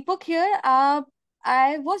 So Deepak here,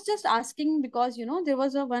 I was just asking because there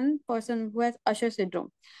was a one person who has Usher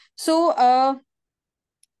syndrome. So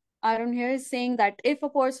Arun here is saying that if a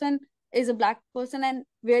person is a black person and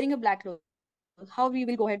wearing a black clothes, how we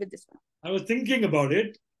will go ahead with this one? I was thinking about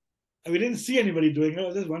it. We didn't see anybody doing it. I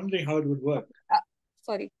was just wondering how it would work.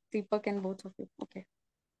 Sorry, Deepak and both of you. Okay,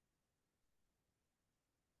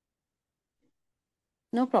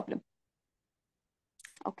 no problem.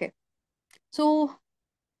 Okay, so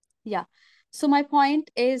yeah. So my point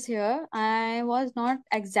is here, I was not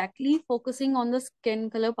exactly focusing on the skin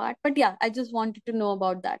color part, but yeah, I just wanted to know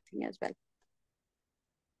about that thing as well.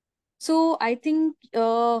 So I think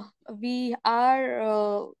we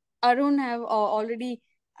are Arun have already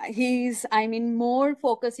I mean more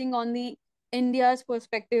focusing on the India's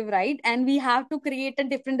perspective, right? And we have to create a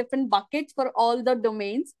different buckets for all the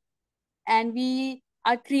domains, and we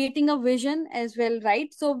are creating a vision as well,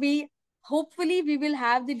 right? So we hopefully we will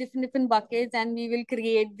have the different buckets, and we will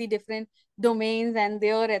create the different domains and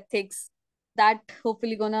their ethics. That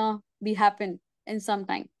hopefully gonna be happen in some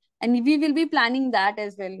time, and we will be planning that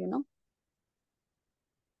as well.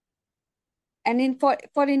 And in for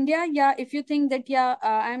India, yeah, if you think that, yeah,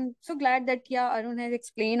 I'm so glad that, yeah, Arun has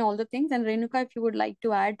explained all the things. And Renuka, if you would like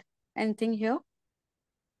to add anything here.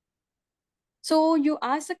 So you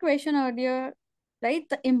asked a question earlier, right?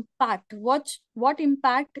 The impact, what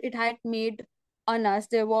impact it had made on us.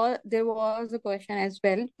 There was a question as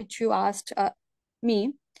well which you asked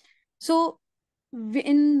me. So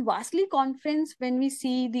in WASLI conference, when we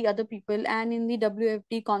see the other people, and in the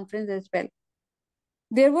WFD conference as well,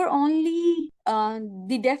 there were only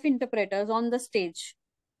the deaf interpreters on the stage.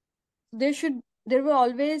 There were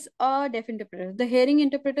always a deaf interpreter. The hearing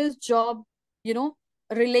interpreter's job, you know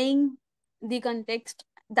relaying the context,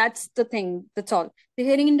 that's the thing, that's all. The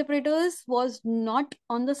hearing interpreters was not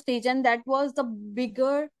on the stage, and that was the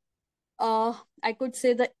bigger, I could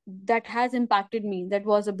say, that has impacted me. That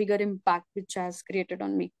was a bigger impact which has created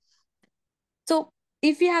on me. So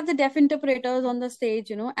if we have the deaf interpreters on the stage,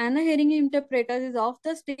 and the hearing interpreter is off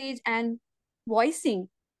the stage and voicing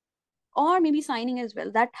or maybe signing as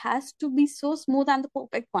well, that has to be so smooth and the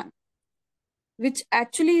perfect one, which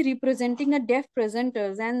actually representing a deaf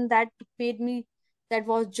presenters. And that made me, that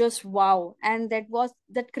was just wow. And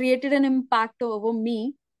that created an impact over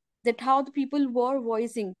me, that how the people were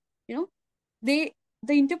voicing, you know they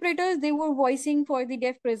the interpreters, they were voicing for the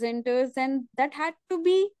deaf presenters, and that had to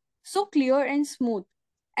be so clear and smooth.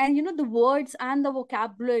 And the words and the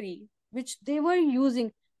vocabulary which they were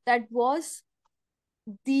using, that was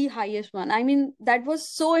the highest one. I mean, that was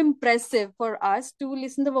so impressive for us to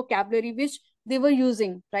listen the vocabulary which they were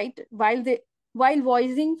using, right, while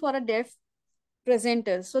voicing for a deaf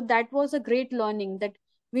presenter. So that was a great learning, that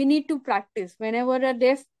we need to practice whenever a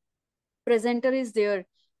deaf presenter is there.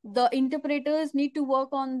 The interpreters need to work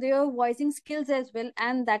on their voicing skills as well,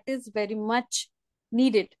 and that is very much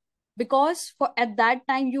needed, because for at that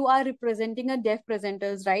time you are representing a deaf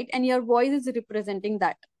presenters, right, and your voice is representing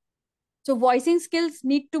that. So voicing skills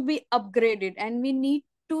need to be upgraded, and we need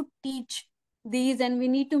to teach these, and we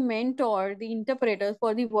need to mentor the interpreters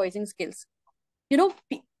for the voicing skills.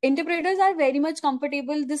 Interpreters are very much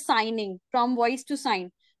comfortable the signing from voice to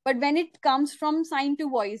sign, but when it comes from sign to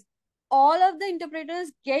voice, all of the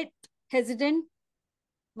interpreters get hesitant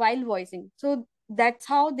while voicing. So that's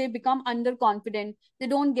how they become underconfident. They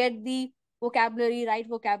don't get the right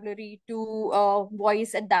vocabulary to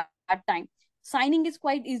voice at that time. Signing is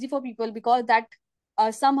quite easy for people, because that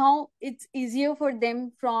somehow it's easier for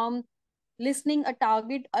them from listening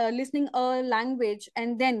a language,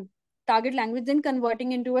 and then target language, then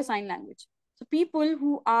converting into a sign language. So people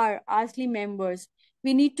who are ASLI members,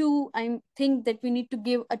 we need to, I think that we need to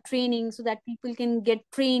give a training so that people can get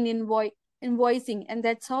trained in voicing, and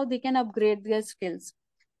that's how they can upgrade their skills.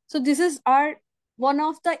 So this is our one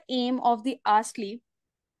of the aim of the ASLI,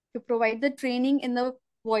 to provide the training in the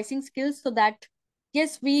voicing skills, so that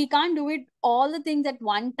yes, we can't do it all the things at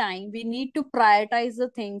one time. We need to prioritize the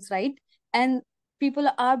things, right? And people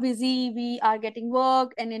are busy, we are getting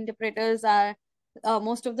work, and interpreters are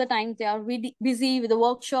most of the time they are really busy with the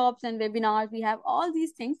workshops and webinars. We have all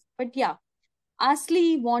these things, but yeah,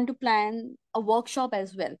 ASLI want to plan a workshop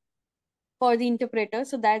as well for the interpreter,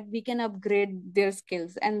 so that we can upgrade their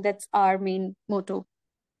skills, and that's our main motto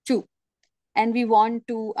too. And we want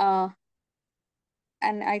to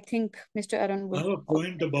and I think Mr. Arun I would have a also point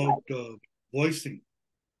like to about add. voicing,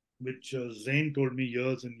 which Zain told me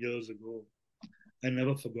years and years ago. I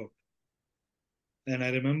never forgot. And I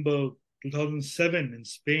remember 2007 in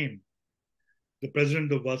Spain, the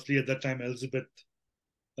president of WASLI at that time, Elizabeth,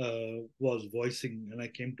 was voicing. And I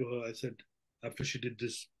came to her, I said, after she did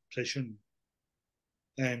this session,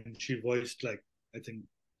 and she voiced like, I think,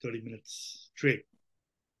 30 minutes straight.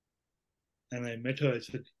 And I met her. I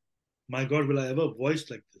said, my God, will I ever voice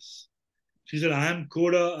like this? She said, I am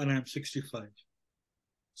Coda and I'm 65.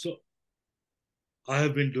 So I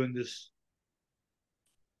have been doing this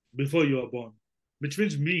before you were born, which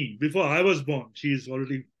means me, before I was born, she is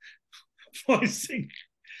already voicing.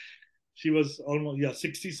 She was almost, yeah,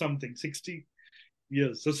 60 something, 60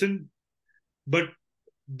 years. So but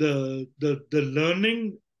the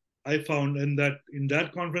learning I found in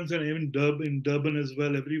that conference, and even in Durban as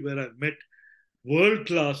well, everywhere I've met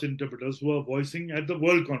world-class interpreters who are voicing at the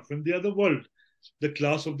world conference. They are the world, the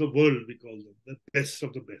class of the world, we call them, the best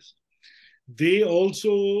of the best. They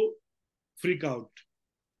also freak out.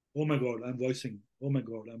 Oh my God, I'm voicing. Oh my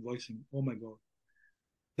God, I'm voicing. Oh my God.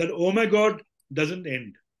 That oh my God doesn't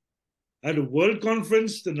end. At a world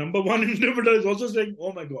conference, the number one interpreter is also saying,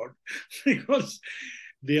 oh my God, because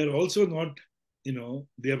they are also not,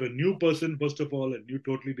 they have a new person, first of all, a new,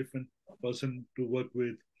 totally different person to work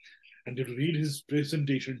with. And to read his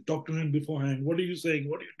presentation, talk to him beforehand. What are you saying?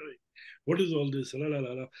 What are you doing? What is all this? La, la,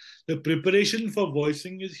 la, la. The preparation for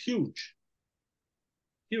voicing is huge,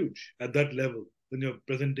 huge at that level when you're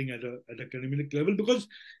presenting at academic level, because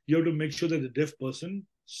you have to make sure that the deaf person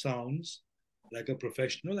sounds like a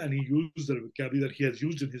professional and he uses the vocabulary that he has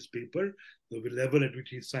used in his paper, the level at which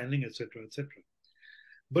he's signing, etc., etc.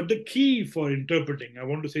 But the key for interpreting, I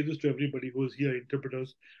want to say this to everybody who is here,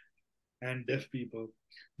 interpreters and deaf people,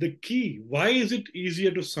 the key, why is it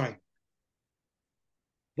easier to sign?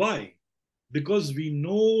 Why? Because we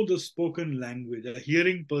know the spoken language. A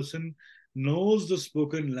hearing person knows the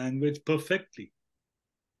spoken language perfectly.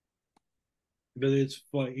 Whether it's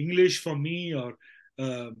for English for me, or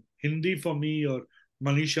Hindi for me, or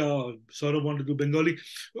Manisha or Saurabh want to do Bengali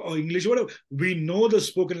or English, whatever. We know the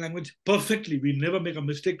spoken language perfectly. We never make a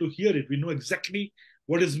mistake to hear it. We know exactly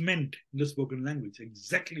what is meant in the spoken language.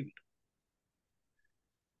 Exactly.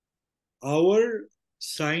 Our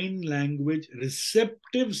sign language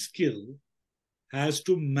receptive skill has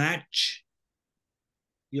to match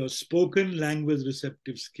your spoken language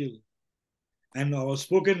receptive skill. And our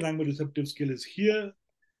spoken language receptive skill is here,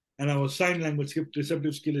 and our sign language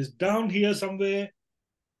receptive skill is down here somewhere.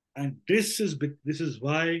 And this is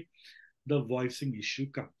why the voicing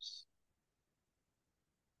issue comes.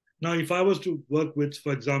 Now, if I was to work with,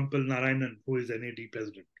 for example, Narayanan, who is NAD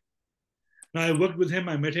president. Now, I worked with him.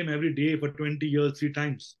 I met him every day for 20 years, 3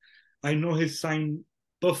 times. I know his sign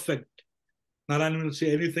perfect. Narayanan will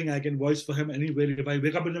say anything, I can voice for him anywhere. If I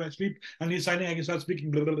wake up in my sleep and he's signing, I can start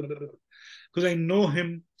speaking. Because I know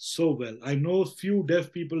him so well. I know few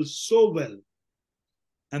deaf people so well.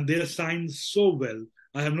 And their signs so well.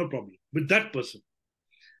 I have no problem with that person.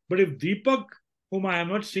 But if Deepak, whom I have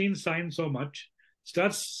not seen sign so much,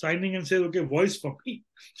 starts signing and says, okay, voice for me.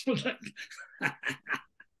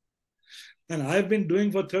 And I've been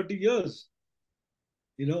doing for 30 years.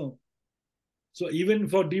 So even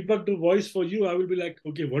for Deepak to voice for you, I will be like,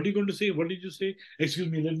 okay, what are you going to say? What did you say? Excuse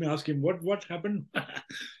me, let me ask him, what happened?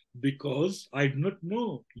 Because I do not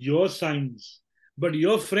know your signs. But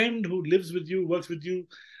your friend who lives with you, works with you,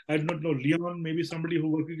 I do not know, Leon, maybe somebody who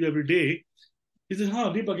works with you every day, he says,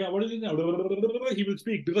 Deepak, yeah, what is it now? He will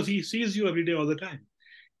speak because he sees you every day all the time.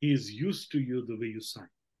 He is used to you the way you sign.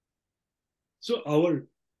 So our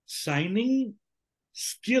signing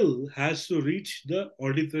skill has to reach the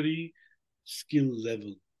auditory skill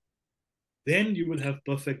level. Then you will have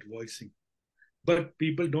perfect voicing. But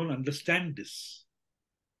people don't understand this.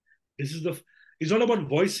 It's not about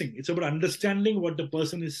voicing. It's about understanding what the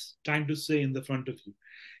person is trying to say in the front of you.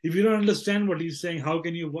 If you don't understand what he's saying, how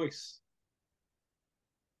can you voice?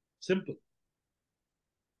 Simple.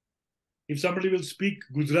 If somebody will speak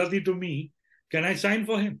Gujarati to me, can I sign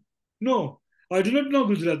for him? No, I do not know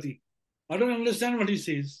Gujarati. I don't understand what he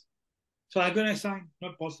says. So how can I sign?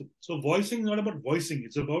 Not possible. So voicing is not about voicing.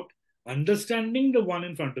 It's about understanding the one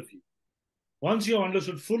in front of you. Once you have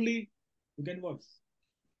understood fully, you can voice.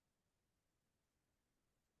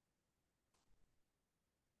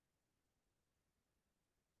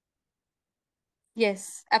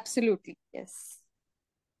 Yes, absolutely. Yes.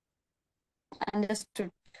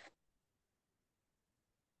 Understood.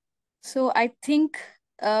 So I think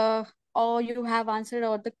all you have answered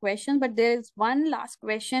all the questions, but there is one last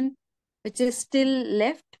question which is still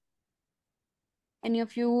left. Any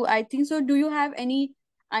of you, I think so. Do you have any,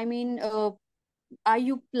 I mean, are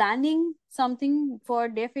you planning something for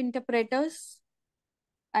deaf interpreters?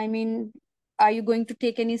 I mean, are you going to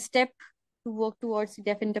take any step to work towards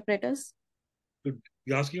deaf interpreters?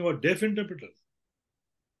 You're asking about deaf interpreters?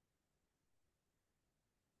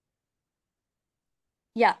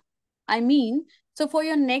 Yeah, I mean, so for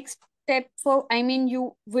your next step,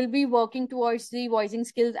 you will be working towards the voicing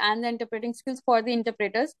skills and the interpreting skills for the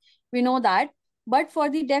interpreters. We know that. But for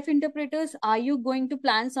the deaf interpreters, are you going to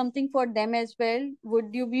plan something for them as well? Would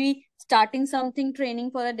you be starting something training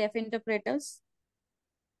for the deaf interpreters?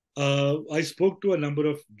 I spoke to a number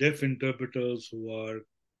of deaf interpreters who are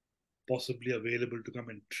possibly available to come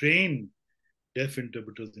and train deaf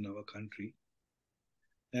interpreters in our country,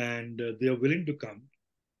 and they are willing to come.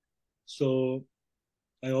 So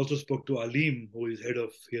I also spoke to Alim, who is head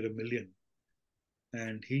of Hear a Million,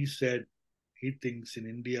 and he said he thinks in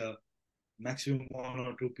India maximum one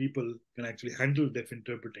or two people can actually handle deaf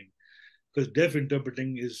interpreting, because deaf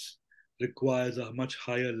interpreting is requires a much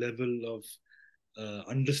higher level of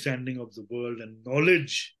understanding of the world, and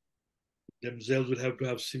knowledge themselves will have to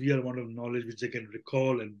have severe amount of knowledge which they can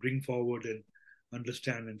recall and bring forward and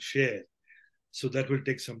understand and share. So that will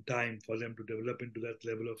take some time for them to develop into that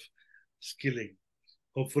level of skilling.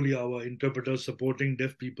 Hopefully our interpreters supporting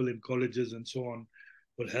deaf people in colleges and so on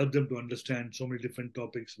will help them to understand so many different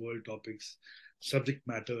topics, world topics, subject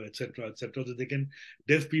matter, etc., that they can,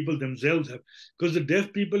 deaf people themselves have, because the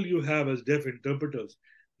deaf people you have as deaf interpreters,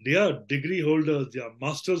 they are degree holders, they are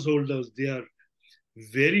masters holders, they are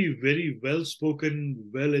very, very well spoken,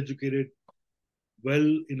 well educated,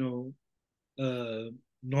 well,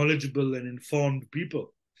 knowledgeable and informed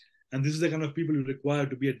people. And this is the kind of people you require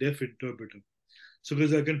to be a deaf interpreter. So,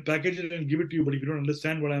 because I can package it and give it to you, but if you don't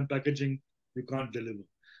understand what I'm packaging, you can't deliver.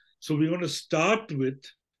 So, we're going to start with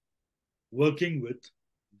working with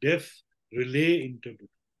deaf relay interpreter,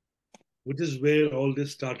 which is where all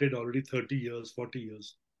this started already 30 years, 40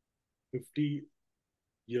 years, 50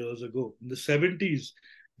 years ago. In the 70s,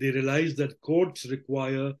 they realized that courts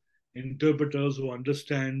require interpreters who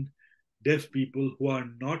understand deaf people who are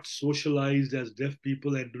not socialized as deaf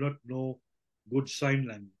people and do not know good sign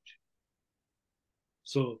language.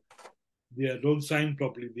 So they don't sign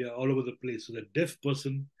properly. They are all over the place. So the deaf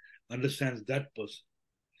person understands that person.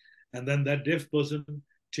 And then that deaf person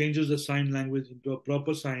changes the sign language into a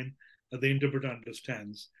proper sign that the interpreter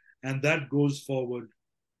understands. And that goes forward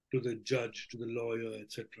to the judge, to the lawyer,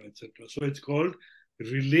 etc., etc. So it's called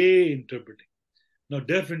relay interpreting. Now,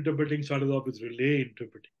 deaf interpreting started off with relay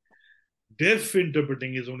interpreting. Deaf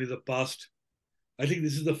interpreting is only the past. I think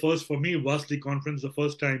this is the first, for me, WASLI conference, the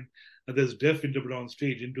first time that there's deaf interpreter on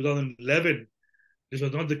stage. In 2011, this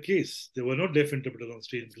was not the case. There were no deaf interpreters on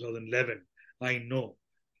stage in 2011. I know.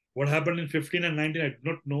 What happened in 15 and 19, I do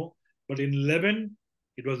not know. But in 11,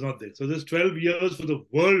 it was not there. So there's 12 years for the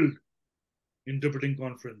world interpreting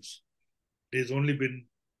conference. There's only been,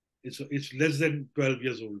 it's less than 12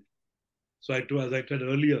 years old. So as I said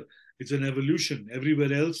earlier, it's an evolution.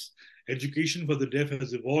 Everywhere else, education for the deaf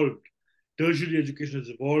has evolved. Tertiary education has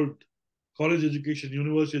evolved. College education,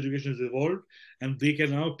 university education has evolved. And they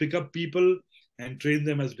can now pick up people and train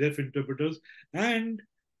them as deaf interpreters. And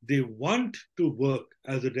they want to work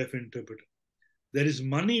as a deaf interpreter. There is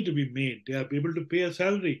money to be made. They are able to pay a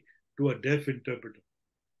salary to a deaf interpreter.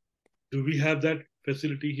 Do we have that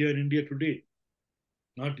facility here in India today?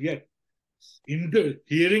 Not yet.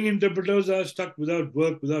 Hearing interpreters are stuck without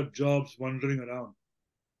work, without jobs, wandering around,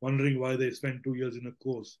 wondering why they spent 2 years in a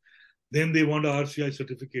course. Then they want a RCI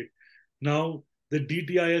certificate. Now, the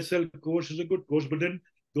DTISL course is a good course, but then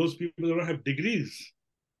those people don't have degrees.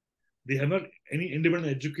 They have not any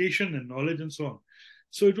independent education and knowledge and so on.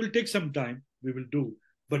 So it will take some time. We will do.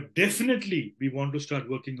 But definitely, we want to start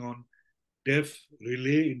working on deaf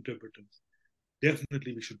relay interpreters.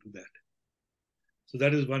 Definitely, we should do that. So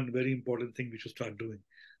that is one very important thing we should start doing.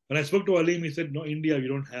 When I spoke to Alim, he said, no, India, we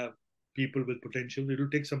don't have people with potential. It will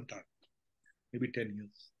take some time, maybe 10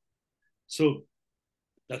 years. So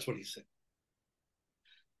that's what he said.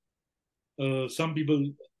 Some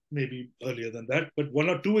people maybe earlier than that, but one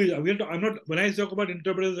or two is, I'm not, when I talk about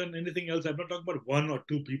interpreters and anything else, I'm not talking about one or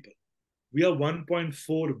two people. We are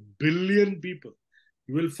 1.4 billion people.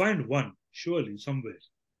 You will find one, surely, somewhere.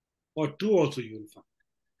 Or two also you will find.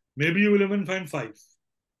 Maybe you will even find five.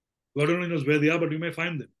 God only knows where they are, but you may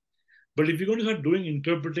find them. But if you're going to start doing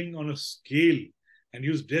interpreting on a scale and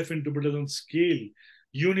use deaf interpreters on scale,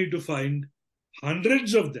 you need to find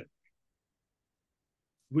hundreds of them.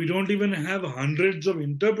 We don't even have hundreds of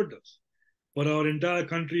interpreters. For our entire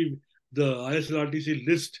country, the ISLRTC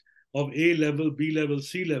list of A level, B level,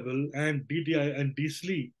 C level, and DTI and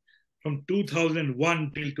DSLI from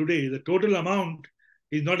 2001 till today, the total amount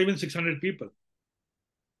is not even 600 people.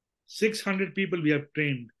 600 people we have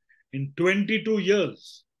trained in 22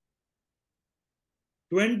 years.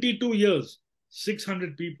 22 years,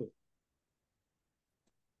 600 people.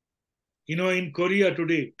 In Korea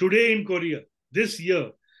today in Korea, This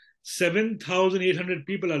year, 7,800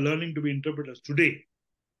 people are learning to be interpreters today.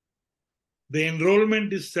 The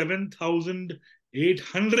enrollment is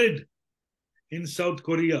 7,800 in South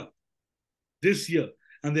Korea this year.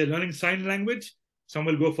 And they're learning sign language. Some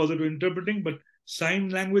will go further to interpreting, but sign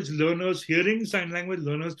language learners, hearing sign language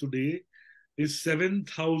learners today is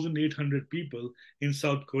 7,800 people in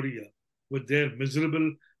South Korea with their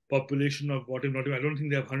miserable population of what if not, I don't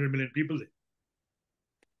think they have 100 million people there.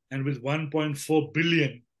 And with 1.4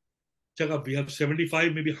 billion, check up, we have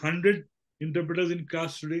 75, maybe 100 interpreters in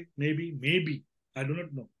class today. Maybe. I do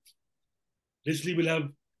not know. Disley will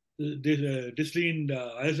have, Disley in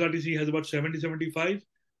ISRTC has about 70, 75.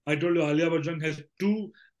 I told you Alia Bajrang has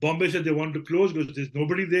 2. Bombay said they want to close because there's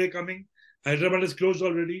nobody there coming. Hyderabad is closed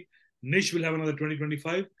already. Nish will have another 20,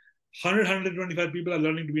 25. 100, 125 people are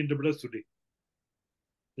learning to be interpreters today.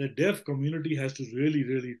 The deaf community has to really,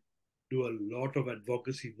 really do a lot of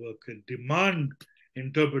advocacy work and demand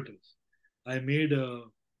interpreters. I made a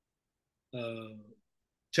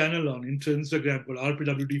channel on Instagram called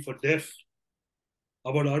RPWD for Deaf.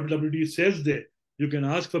 About RPWD says there, you can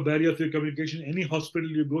ask for barrier-free communication any hospital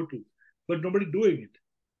you go to, but nobody doing it.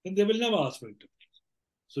 And they will never ask for interpreters.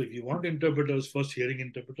 So if you want interpreters, first hearing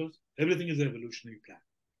interpreters, everything is an evolutionary plan.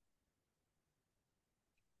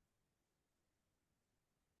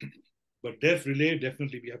 But deaf relay,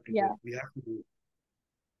 definitely we have to go. We have to do it.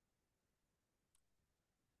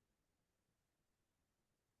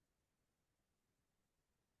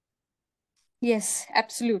 Yes,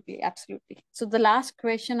 absolutely. So the last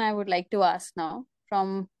question I would like to ask now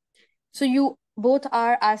so you both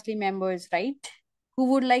are WASLI members, right?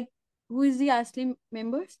 Who is the WASLI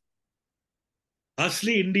members?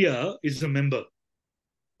 WASLI India is a member.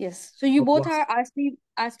 Yes. So you both are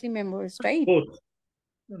WASLI members, right? Both.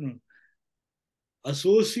 No.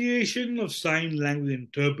 Association of Sign Language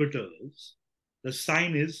Interpreters, the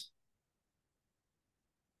sign is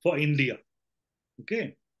for India.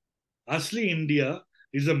 Okay. WASLI India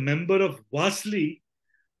is a member of WASLI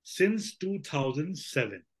since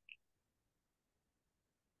 2007.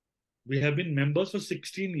 We have been members for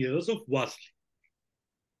 16 years of WASLI.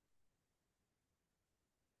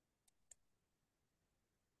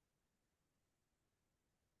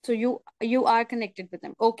 So you are connected with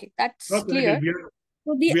them. Okay, that's clear.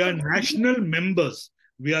 We are national members.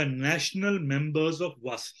 We are national members of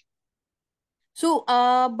WASLI. So,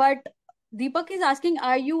 but Deepak is asking,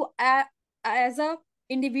 are you as a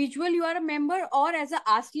individual you are a member, or as a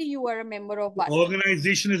WASLI you are a member of WASLI?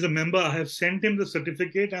 Organization is a member. I have sent him the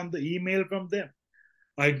certificate and the email from them.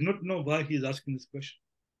 I do not know why he is asking this question.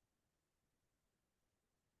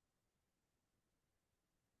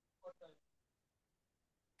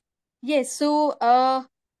 Yes. So, yeah,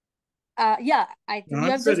 I think you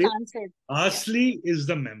have just answered. WASLI is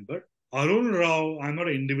the member. Arun Rao, I'm not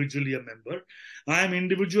individually a member. I am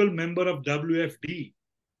individual member of WFD,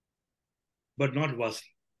 but not WASLI.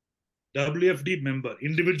 WFD member,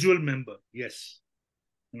 individual member, yes.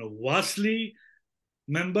 WASLI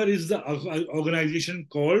member is the organization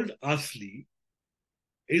called WASLI,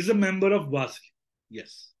 is a member of WASLI,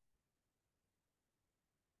 yes.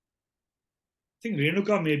 I think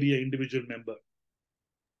Renuka may be an individual member.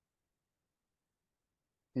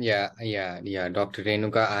 Yeah. Dr.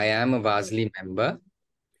 Renuka, I am a WASLI member.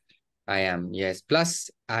 I am, yes. Plus,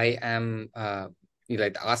 I am,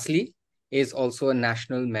 like WASLI is also a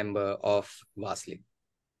national member of WASLI.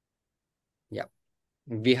 Yeah.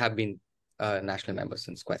 We have been national members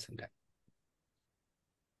since quite some time.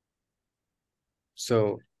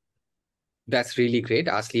 So that's really great,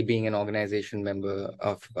 WASLI being an organization member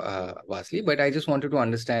of WASLI. But I just wanted to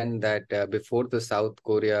understand that before the South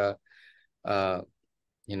Korea, WASLI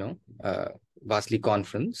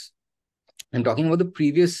conference, I'm talking about the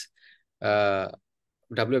previous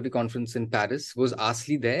WFD conference in Paris. Was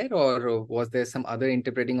WASLI there, or was there some other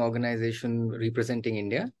interpreting organization representing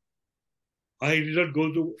India? I did not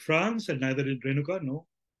go to France, and neither did Renuka, no.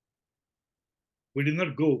 We did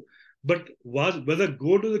not go. But whether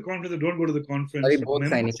go to the conference or don't go to the conference. Sorry, both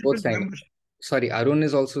signing. Sorry, Arun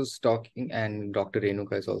is also talking and Dr.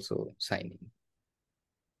 Renuka is also signing.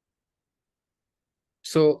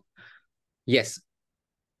 So, yes,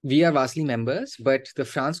 we are WASLI members, but the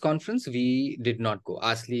France conference, we did not go.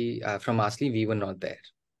 From WASLI, we were not there.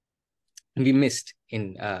 We missed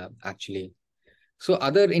in, actually. So,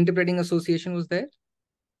 other interpreting association was there?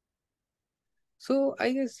 So,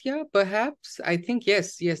 I guess, yeah, perhaps, I think,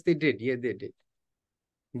 yes, they did. Yeah, they did.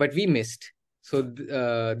 But we missed. So,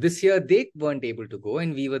 this year, they weren't able to go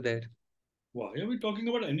and we were there. Why are we talking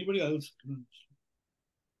about anybody else?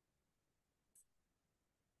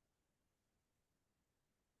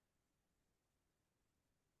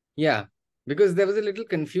 Yeah, because there was a little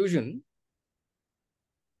confusion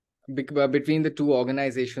between the two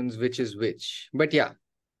organizations, which is which. But yeah,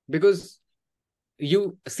 because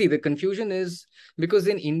you see, the confusion is because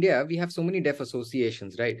in India, we have so many deaf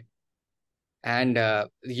associations, right? And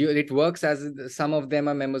it works as some of them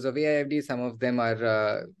are members of AIFD, some of them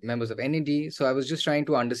are members of NED. So I was just trying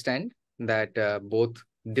to understand that both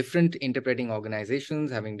different interpreting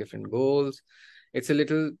organizations having different goals. It's a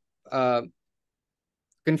little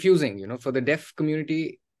confusing, for the deaf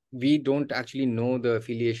community. We don't actually know the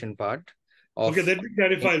affiliation part of Okay, let me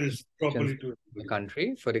clarify this organizations properly to in the everybody.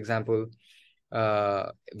 country. For example,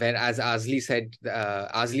 where as ASLI said,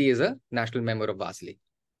 ASLI is a national member of WASLI.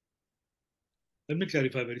 Let me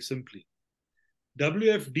clarify very simply.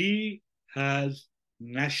 WFD has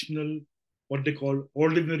national, what they call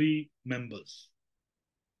ordinary members.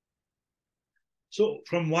 So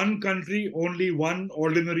from one country, only one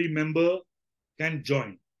ordinary member can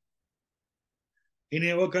join. In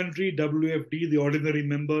our country, WFD, the ordinary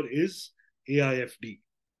member is AIFD,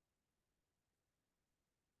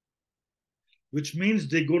 which means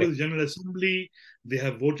they go to the General Assembly, they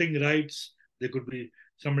have voting rights, there could be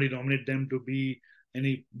somebody nominate them to be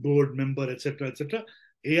any board member, etc., etc.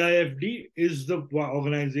 AIFD is the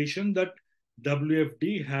organization that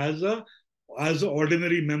WFD has as an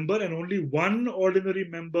ordinary member, and only one ordinary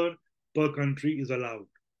member per country is allowed.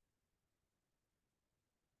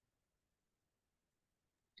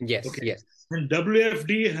 Yes, Okay. yes. And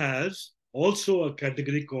WFD has also a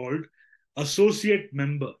category called associate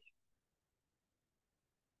member,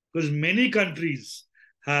 because many countries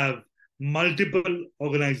have multiple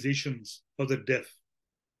organizations for the deaf.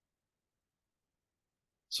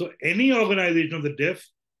 So any organization of the deaf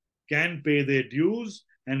can pay their dues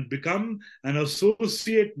and become an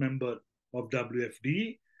associate member of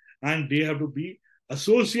WFD, and they have to be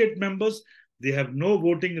associate members. They have no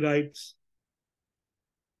voting rights.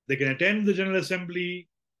 They can attend the General Assembly,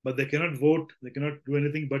 but they cannot vote. They cannot do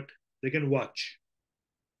anything, but they can watch,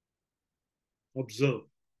 observe.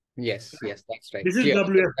 Yes, yes, that's right. This is Clear. So that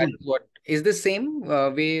WFD. is what is the same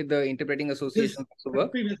way the interpreting associations also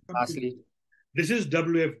work. Lastly, This is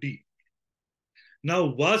WFD.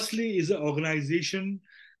 Now, WASLI is an organization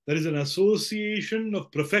that is an association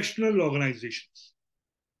of professional organizations.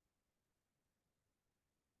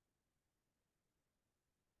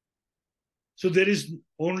 So there is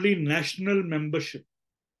only national membership.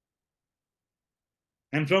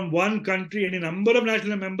 And from one country, any number of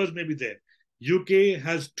national members may be there. UK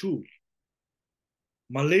has 2.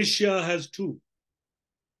 Malaysia has 2.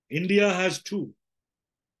 India has 2.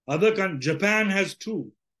 Japan has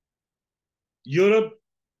 2. Europe,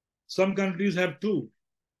 some countries have 2.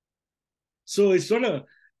 So it's not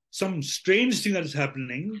some strange thing that is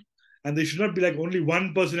happening, and they should not be like only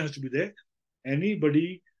one person has to be there.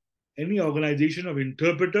 Anybody, any organization of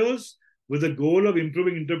interpreters with the goal of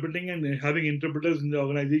improving interpreting and having interpreters in the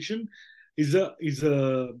organization is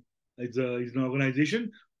an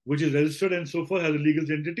organization which is registered and so forth, has a legal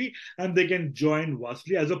entity, and they can join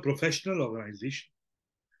WASLI as a professional organization.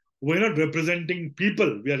 We're not representing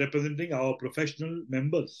people, we are representing our professional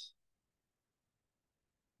members.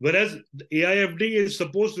 Whereas the AIFD is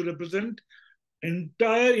supposed to represent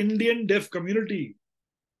entire Indian deaf community,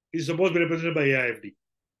 is supposed to be represented by AIFD.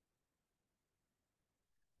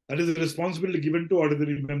 That is the responsibility given to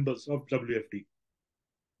ordinary members of WFD.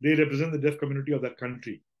 They represent the deaf community of that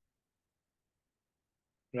country.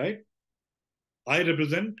 Right? I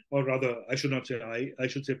represent, or rather, I should not say I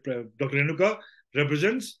should say Dr. Renuka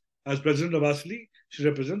represents, as president of WASLI, she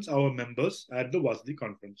represents our members at the WASLI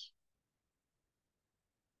conference.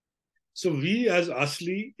 So we as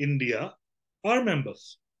WASLI India are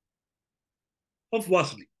members of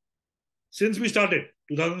WASLI. Since we started,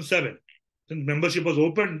 2007, since membership was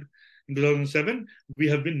opened in 2007, we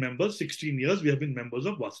have been members, 16 years, we have been members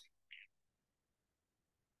of WASLI.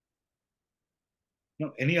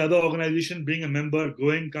 Now, any other organization being a member,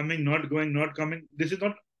 going, coming, not going, not coming, this is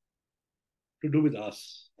not to do with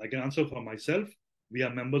us. I can answer for myself. We are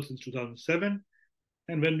members since 2007.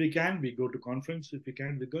 And when we can, we go to conference. If we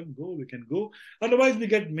can, we can go, we can go. Otherwise, we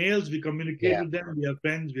get mails, we communicate with them. We have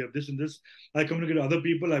friends, we have this and this. I communicate with other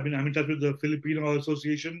people. I'm in touch with the Filipino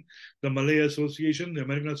Association, the Malay Association, the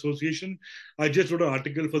American Association. I just wrote an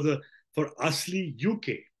article for WASLI UK.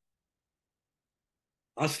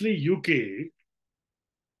 WASLI UK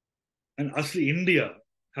and WASLI India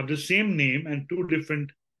have the same name and 2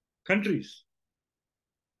 different countries.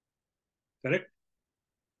 Correct?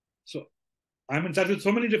 So I'm in touch with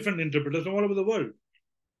so many different interpreters from all over the world.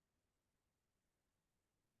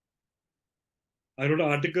 I wrote an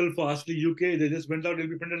article for WASLI UK. They just went out. It'll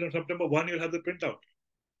be printed on September 1. You'll have the printout.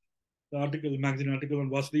 The magazine article on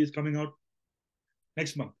WASLI is coming out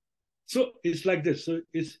next month. So it's like this. So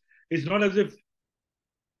it's not as if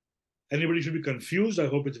anybody should be confused. I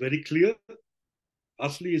hope it's very clear.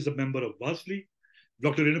 WASLI is a member of WASLI.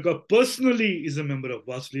 Dr. Renuka personally is a member of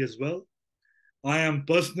WASLI as well. I am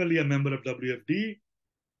personally a member of WFD,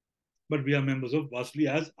 but we are members of WASLI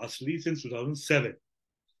as ASLI since 2007.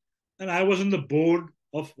 And I was on the board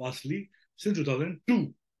of WASLI since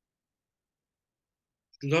 2002.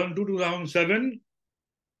 2002, 2007,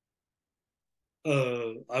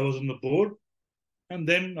 I was on the board. And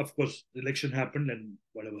then, of course, the election happened and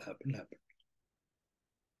whatever happened, happened.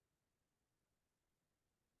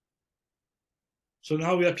 So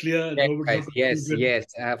now we are clear. Yes, No, guys. no Yes, confusion. yes,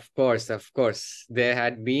 of course, of course. There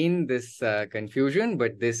had been this confusion,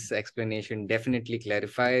 but this explanation definitely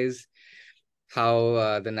clarifies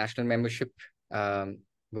how the national membership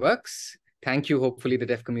works. Thank you. Hopefully, the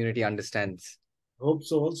deaf community understands. Hope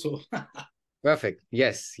so also. Perfect.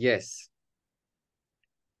 Yes, yes.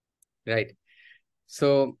 Right.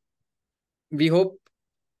 So we hope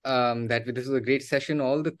that this was a great session.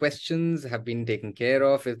 All the questions have been taken care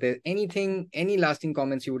of. Is there anything, any lasting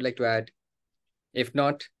comments you would like to add? If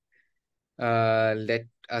not, let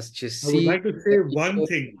us just I would see. like to say one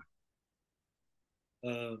thing,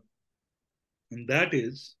 and that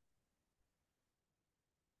is,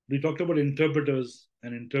 we talked about interpreters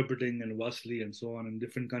and interpreting and WASLI and so on in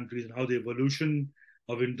different countries and how the evolution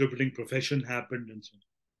of interpreting profession happened and so on.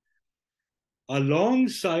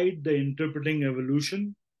 Alongside the interpreting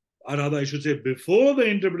evolution, or rather, I should say, before the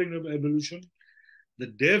interpreting evolution, the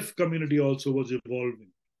deaf community also was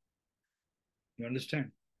evolving. You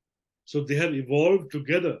understand? So they have evolved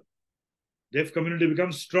together. Deaf community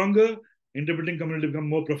becomes stronger, interpreting community becomes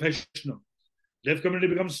more professional. Deaf community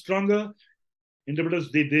becomes stronger,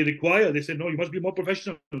 interpreters, they require, they say, no, you must be more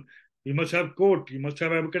professional. You must have court, you must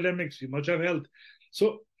have academics, you must have health.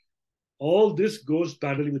 So all this goes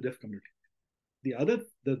parallelly with deaf community.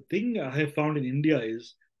 The thing I have found in India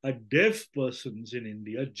is deaf persons in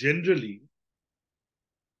India generally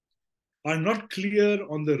are not clear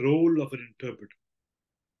on the role of an interpreter.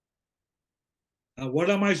 What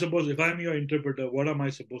am I supposed, if I'm your interpreter, what am I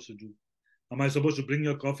supposed to do? Am I supposed to bring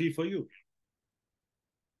your coffee for you?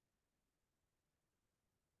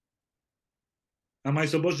 Am I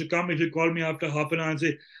supposed to come if you call me after half an hour and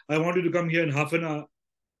say, I want you to come here in half an hour?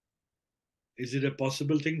 Is it a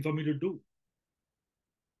possible thing for me to do?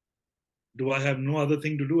 Do I have no other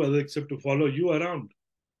thing to do other except to follow you around?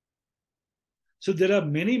 So there are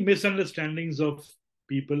many misunderstandings of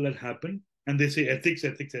people that happen, and they say ethics,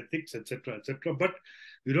 ethics, ethics, etc., etc. But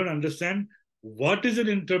you don't understand what is an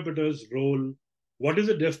interpreter's role, what is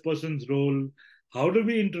a deaf person's role, how do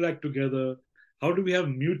we interact together, how do we have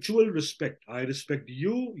mutual respect? I respect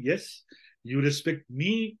you, yes. You respect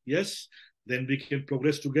me, yes. Then we can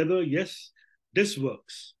progress together, yes. This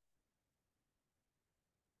works.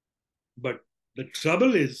 But the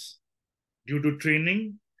trouble is, due to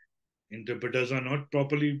training, interpreters are not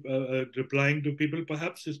properly replying to people,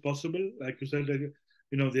 perhaps is possible. Like you said,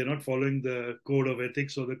 they're not following the code of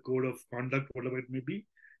ethics or the code of conduct, whatever it may be.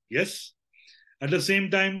 Yes. At the same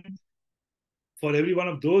time, for every one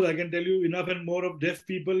of those, I can tell you enough and more of deaf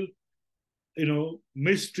people,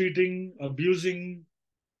 mistreating, abusing,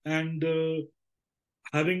 and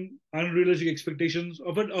having unrealistic expectations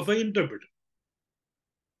of an interpreter.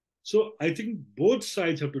 So I think both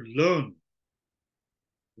sides have to learn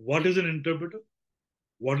what is an interpreter,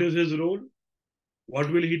 what is his role,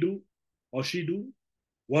 what will he do or she do,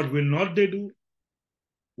 what will not they do,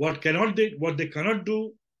 what they cannot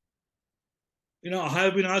do. I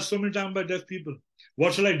have been asked so many times by deaf people,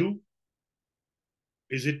 what shall I do?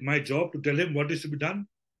 Is it my job to tell him what is to be done?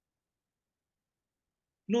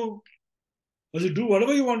 No. I said, do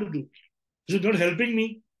whatever you want to do. Is it not helping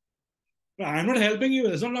me? No, I'm not helping you.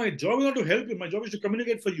 It's not my job is not to help you. My job is to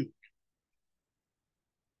communicate for you.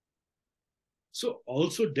 So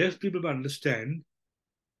also deaf people understand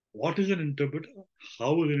what is an interpreter,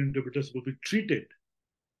 how is an interpreter supposed to be treated.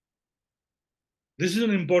 This is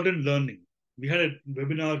an important learning. We had a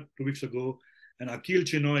webinar 2 weeks ago, and Akil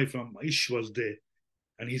Chinoy from ISH was there.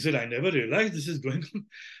 And he said, I never realized this is going on.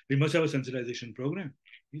 We must have a sensitization program.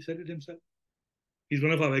 He said it himself. He's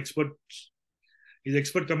one of our experts. His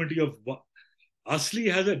expert committee of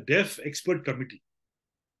ASLI has a deaf expert committee.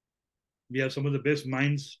 We have some of the best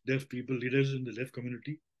minds, deaf people, leaders in the deaf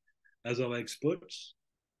community as our experts.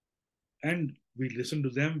 And we listen to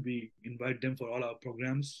them. We invite them for all our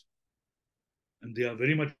programs. And they are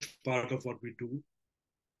very much part of what we do.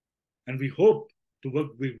 And we hope to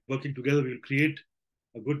working together, we'll create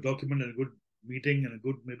a good document and a good meeting and a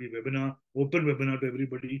good maybe webinar, open webinar to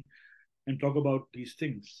everybody and talk about these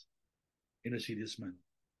things in a serious manner.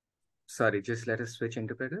 Sorry, just let us switch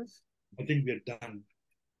interpreters. I think we are done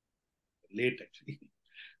late actually.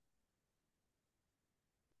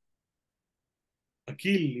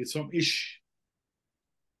 Akil is from Ish.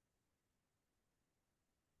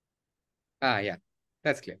 Yeah,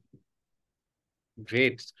 that's clear.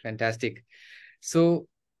 Great, fantastic. So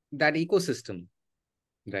that ecosystem,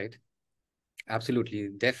 right? Absolutely.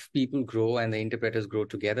 Deaf people grow and the interpreters grow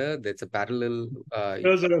together. That's a parallel.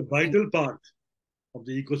 Interpreters are a vital part of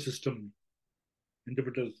the ecosystem.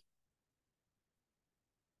 Interpreters.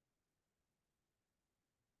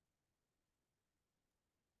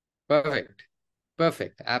 Perfect.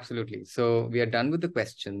 Perfect. Absolutely. So we are done with the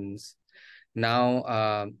questions.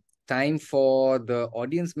 Now, time for the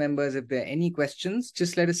audience members. If there are any questions,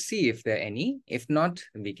 just let us see if there are any. If not,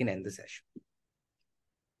 we can end the session.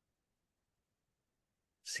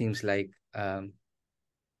 Seems like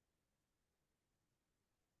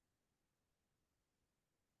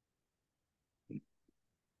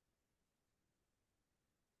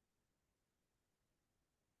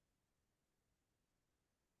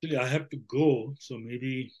Actually, I have to go, so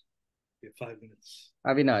maybe 5 minutes.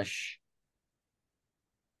 Avinash,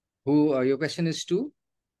 who your question is to?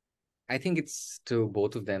 I think it's to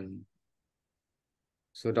both of them.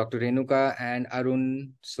 So Dr. Renuka and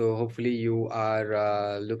Arun. So hopefully you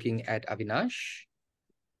are looking at Avinash.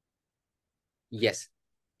 Yes.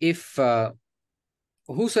 If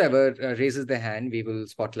whosoever raises their hand, we will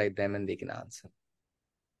spotlight them and they can answer.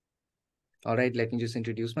 All right, let me just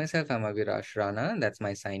introduce myself. I'm Avirash Rana. That's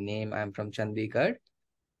my sign name. I'm from Chandigarh.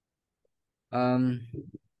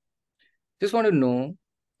 Just want to know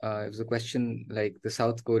if the question like the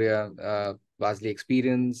South Korea WASLI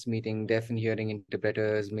experience, meeting deaf and hearing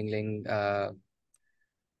interpreters, mingling,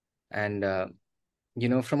 and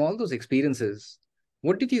from all those experiences,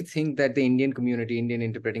 what did you think that the Indian community, Indian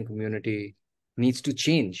interpreting community needs to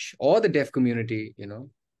change, or the deaf community,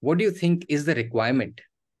 what do you think is the requirement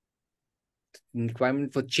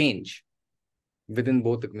for change within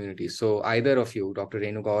both the communities? So either of you, Dr.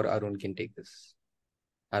 Renuka or Arun, can take this.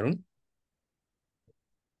 Arun?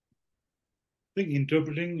 I think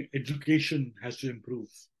interpreting education has to improve.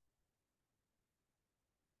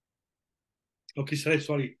 Okay,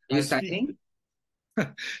 sorry. Are you signing?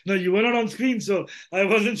 No, you were not on screen, so I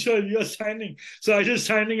wasn't sure if you were signing. So I just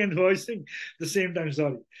signing and voicing the same time.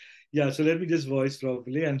 Sorry. Yeah, so let me just voice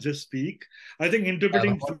properly and just speak. I think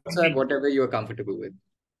Whatever you are comfortable with.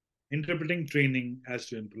 Interpreting training has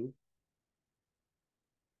to improve.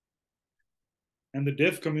 And the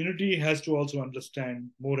deaf community has to also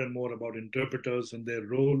understand more and more about interpreters and their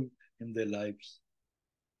role in their lives.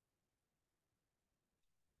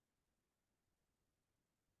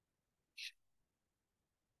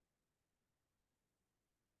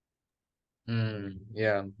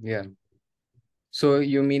 Yeah, yeah. So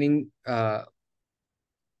you're meaning how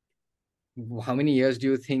many years do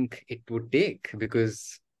you think it would take?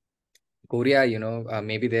 Because Korea,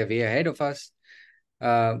 maybe they're way ahead of us.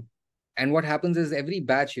 And what happens is every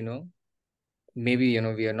batch, maybe,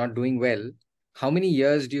 we are not doing well. How many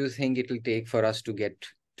years do you think it will take for us to get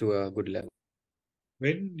to a good level?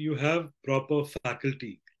 When you have proper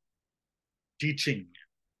faculty teaching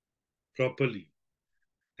properly,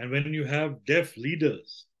 and when you have deaf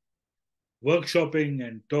leaders workshopping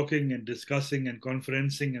and talking and discussing and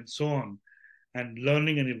conferencing and so on, and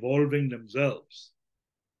learning and evolving themselves,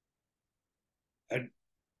 and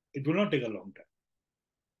it will not take a long time.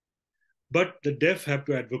 But the deaf have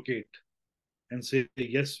to advocate and say,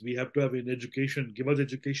 yes, we have to have an education, give us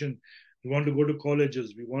education. We want to go to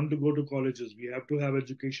colleges, we have to have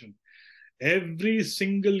education. Every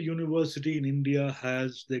single university in India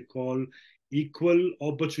has, they call, equal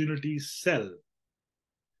opportunity cell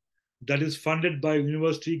that is funded by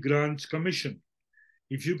University Grants Commission.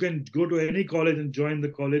 If you can go to any college and join the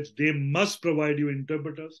college, they must provide you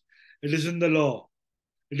interpreters. It is in the law.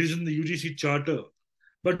 It is in the UGC charter.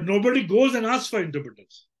 But nobody goes and asks for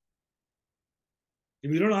interpreters.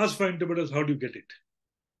 If you don't ask for interpreters, how do you get it?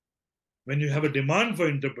 When you have a demand for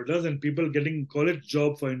interpreters and people getting college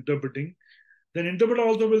job for interpreting, then interpreter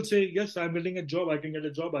also will say, yes, I'm getting a job, I can get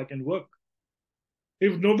a job, I can work.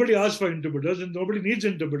 If nobody asks for interpreters and nobody needs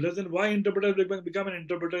interpreters, then why interpreters become an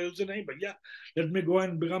interpreter? He'll say, hey, but yeah, let me go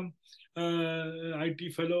and become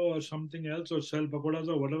IT fellow or something else, or sell pakodas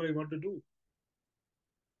or whatever you want to do.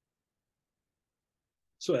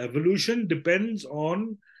 So evolution depends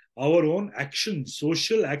on our own action,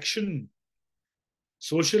 social action.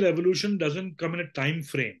 Social evolution doesn't come in a time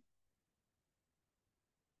frame.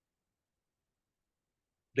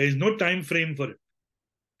 There is no time frame for it.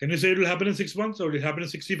 Can you say it will happen in 6 months or it will happen in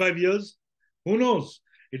 65 years? Who knows?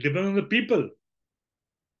 It depends on the people.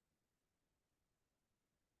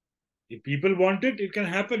 If people want it, it can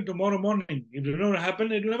happen tomorrow morning. If it will not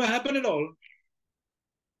happen, it will never happen at all.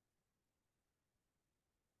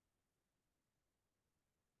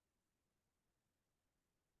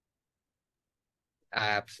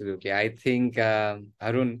 Absolutely. I think,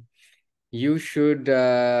 Arun, you should,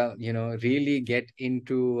 really get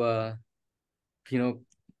into,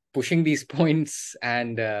 pushing these points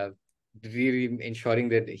and really ensuring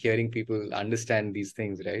that hearing people understand these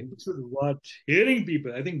things, right? You should watch. Hearing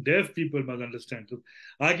people, I think deaf people must understand. So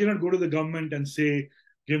I cannot go to the government and say,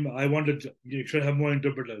 I want a job. You should have more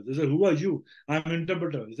interpreters. They say, who are you? I'm an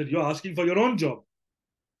interpreter. He said, you're asking for your own job.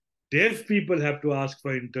 Deaf people have to ask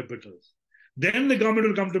for interpreters. Then the government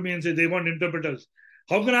will come to me and say they want interpreters.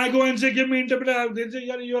 How can I go and say, give me interpreter? They say,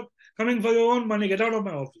 yeah, you're coming for your own money. Get out of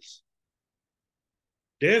my office.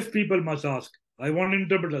 Deaf people must ask, I want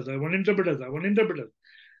interpreters. I want interpreters. I want interpreters.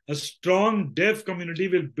 A strong deaf community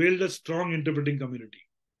will build a strong interpreting community.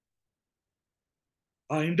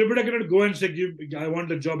 An interpreter cannot go and say, I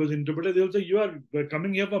want a job as interpreter. They'll say, you are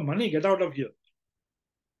coming here for money. Get out of here.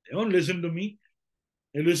 They won't listen to me.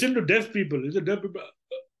 They listen to deaf people. Is it deaf people?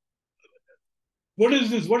 What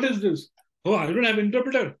is this? What is this? Oh, I don't have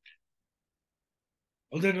interpreter.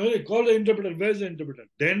 Oh, then call the interpreter. Where's the interpreter?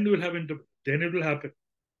 Then we will have interpreter. Then it will happen.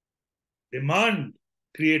 Demand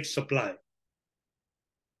creates supply.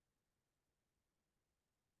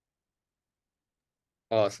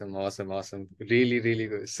 Awesome, awesome, awesome. Really, really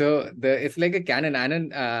good. So it's like a canon,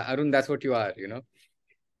 Arun, that's what you are,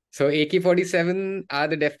 So AK-47 are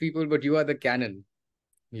the deaf people, but you are the canon.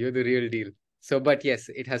 You're the real deal. So, but yes,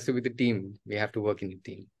 it has to be the team. We have to work in a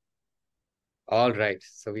team. All right.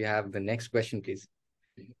 So we have the next question, please.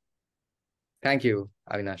 Thank you,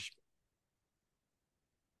 Avinash.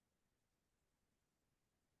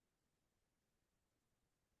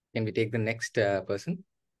 Can we take the next person?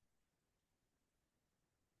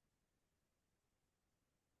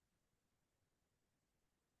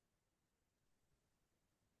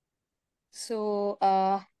 So,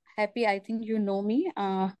 Happy, I think you know me.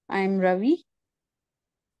 I'm Ravi.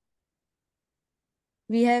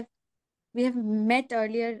 We have met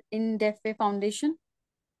earlier in Deafway Foundation.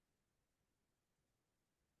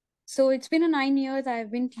 So it's been 9 years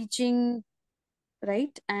I've been teaching,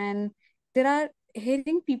 right? And there are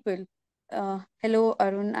hearing people. Hello,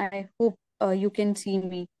 Arun. I hope you can see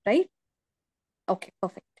me, right? Okay,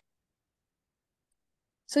 perfect.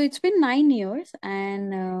 So it's been 9 years,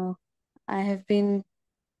 and I have been.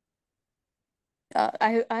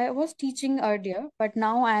 I was teaching earlier, but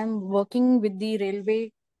now I am working with the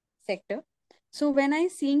railway sector. So when I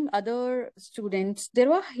seeing other students, there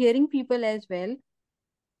were hearing people as well.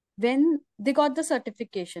 When they got the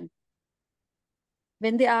certification,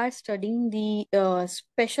 when they are studying the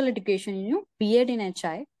special education, B.Ed in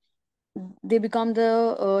HI, they become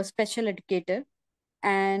the special educator.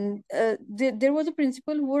 And there was a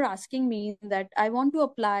principal who were asking me that I want to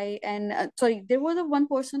apply, and sorry, there was one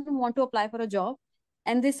person who want to apply for a job,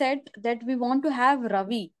 and they said that we want to have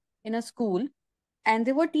Ravi in a school. And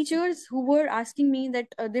there were teachers who were asking me that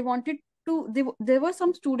they wanted to, there were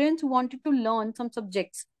some students who wanted to learn some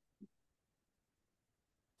subjects.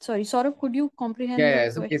 Sorry, Saurabh, could you comprehend the Yeah.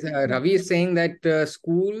 So question? Ravi is saying that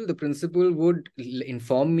school, the principal would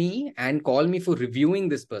inform me and call me for reviewing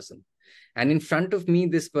this person. And in front of me,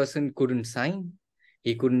 this person couldn't sign.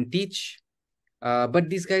 He couldn't teach. But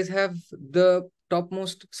these guys have the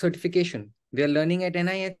topmost certification. They're learning at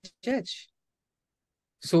NIHH.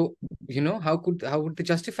 So, how would they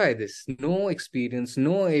justify this? No experience,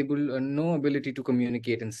 no ability to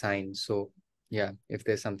communicate and sign. So, yeah, if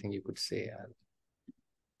there's something you could say.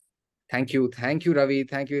 Thank you, Ravi.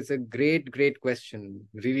 Thank you. It's a great, great question.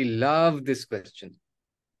 Really love this question.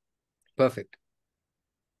 Perfect.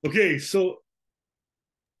 Okay, so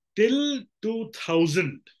till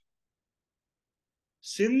 2000,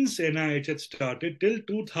 since NIH had started, till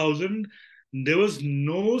 2000, there was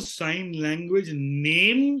no sign language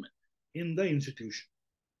name in the institution.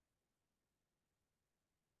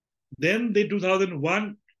 Then they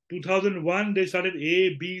 2001, they started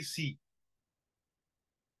ABC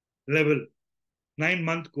level,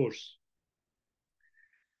 9-month course.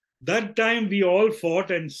 That time we all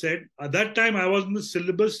fought and said, at that time I was in the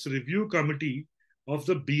syllabus review committee of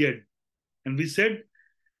the B.Ed. And we said,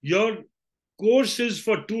 your course is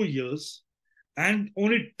for 2 years and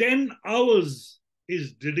only 10 hours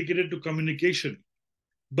is dedicated to communication.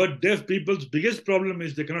 But deaf people's biggest problem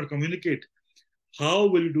is they cannot communicate. How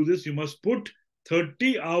will you do this? You must put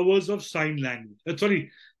 30 hours of sign language.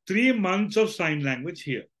 3 months of sign language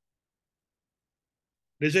here.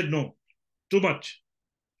 They said, no, too much.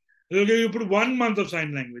 Okay, you put 1 month of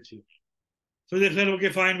sign language here. So they said, okay,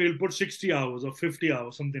 fine, we'll put 60 hours or 50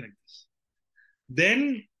 hours, something like this.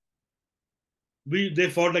 Then they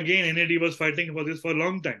fought again. NAD was fighting for this for a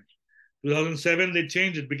long time. 2007, they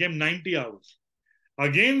changed it, became 90 hours.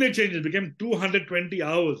 Again, they changed it, became 220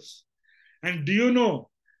 hours. And do you know,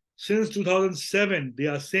 since 2007, they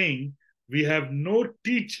are saying we have no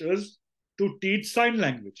teachers to teach sign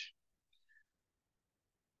language.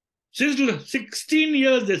 Since 16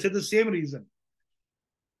 years, they said the same reason.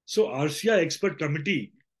 So RCI expert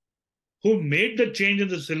committee, who made the change in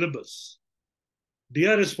the syllabus, they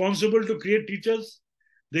are responsible to create teachers.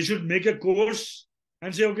 They should make a course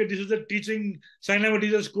and say, okay, this is the teaching sign language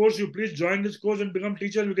teachers course. You please join this course and become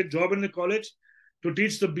teacher. You get job in the college to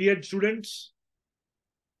teach the B.Ed students.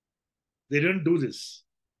 They didn't do this.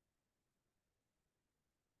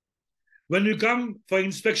 When you come for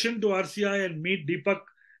inspection to RCI and meet Deepak,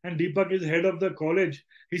 and Deepak is head of the college,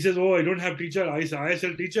 he says, oh, I don't have teacher,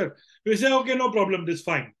 ISL teacher. You say, okay, no problem, this is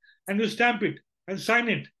fine. And you stamp it and sign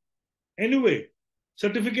it. Anyway,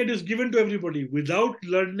 certificate is given to everybody without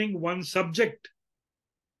learning one subject.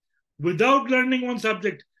 Without learning one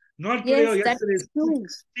subject. Not today or Yes, yesterday. that's true.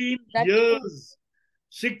 16 That's true. years.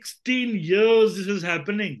 16 years this is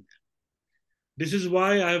happening. This is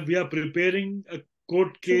why we are preparing a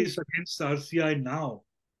court case against RCI now.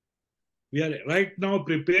 We are right now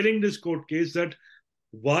preparing this court case that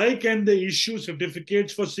why can they issue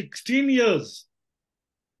certificates for 16 years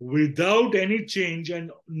without any change, and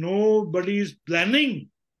nobody is planning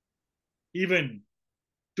even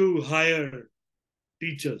to hire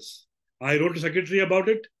teachers. I wrote to secretary about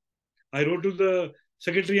it. I wrote to the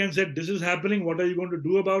secretary and said, this is happening. What are you going to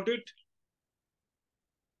do about it?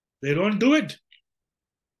 They don't do it.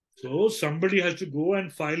 So somebody has to go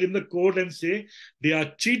and file in the court and say they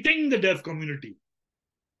are cheating the deaf community.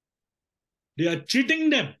 They are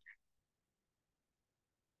cheating them.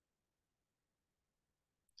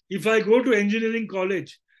 If I go to engineering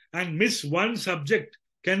college and miss one subject,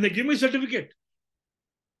 can they give me a certificate?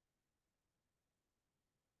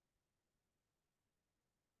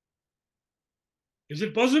 Is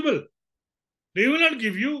it possible? They will not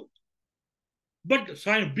give you, but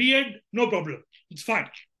sign B.Ed, no problem. It's fine.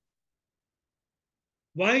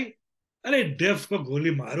 Why? Arey, deaf ko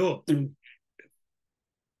goli maro.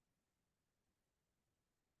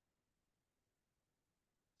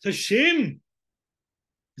 It's a shame.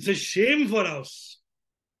 It's a shame for us.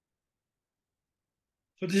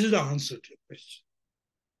 So this is the answer to your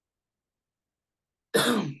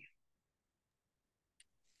question.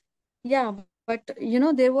 Yeah, but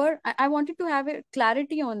I wanted to have a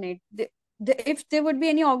clarity on it. If there would be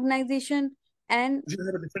any organization and If you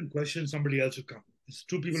have a different question, somebody else will come. There's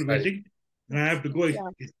two people Sorry. waiting, and I have to go. yeah,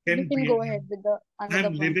 It's we 10 can p.m. go ahead with the another I'm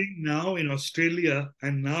point. living now in Australia,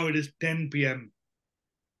 and now it is 10 p.m.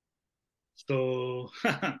 So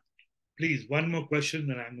please, one more question,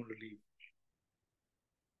 then I'm going to leave.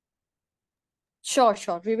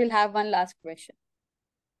 Sure. We will have one last question.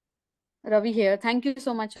 Ravi here. Thank you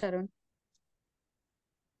so much, Arun.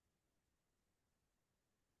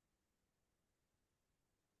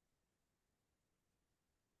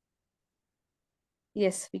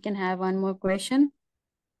 Yes, we can have one more question.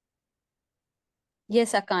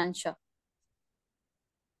 Yes, Akansha.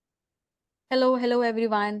 Hello,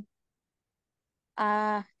 everyone.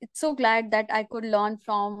 It's so glad that I could learn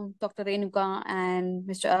from Dr. Renuka and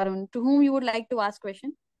Mr. Arun, to whom you would like to ask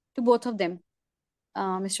question, to both of them,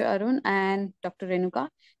 Mr. Arun and Dr. Renuka.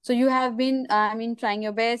 So you have been, trying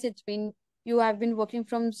your best. You have been working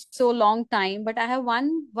from so long time, but I have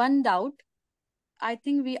one doubt. I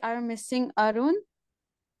think we are missing Arun.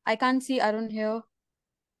 I can't see Arun here.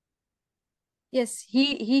 Yes,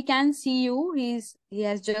 he can see you. He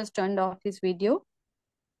has just turned off his video.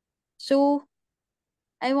 So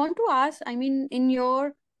I want to ask, in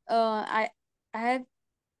your I have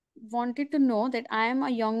wanted to know that I am a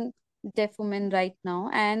young deaf woman right now,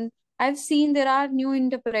 and I've seen there are new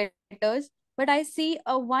interpreters, but I see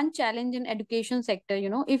a one challenge in education sector.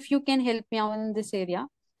 If you can help me out in this area.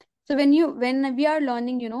 So when we are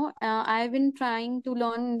learning, I've been trying to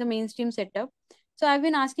learn the mainstream setup. So I've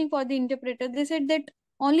been asking for the interpreter. They said that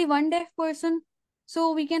only one deaf person,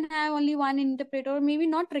 so we can have only one interpreter, or maybe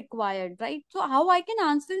not required, right? So how I can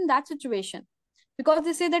answer in that situation? Because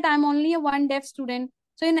they say that I'm only a one deaf student.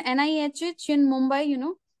 So in NIHH in Mumbai,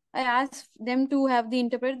 I asked them to have the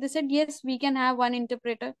interpreter. They said, yes, we can have one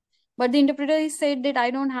interpreter. But the interpreter said that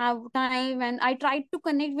I don't have time. And I tried to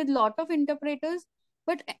connect with lot of interpreters,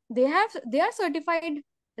 but they are certified,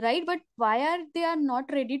 right? But why are they are not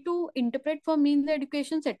ready to interpret for me in the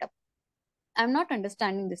education setup? I'm not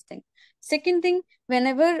understanding this thing. Second thing,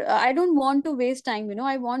 whenever I don't want to waste time,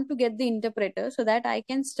 I want to get the interpreter so that I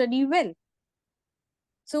can study well.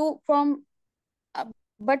 So from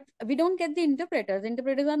but we don't get the interpreters.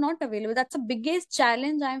 Interpreters are not available. That's the biggest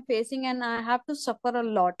challenge I'm facing, and I have to suffer a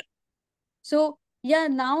lot. So yeah,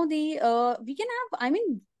 now the we can have, I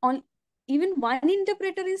mean, on even one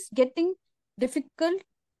interpreter is getting difficult.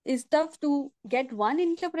 Is tough to get one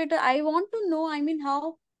interpreter. I want to know, I mean,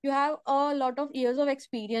 how you have a lot of years of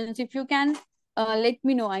experience. If you can let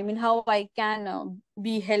me know, I mean, how I can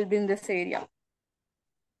be helped in this area.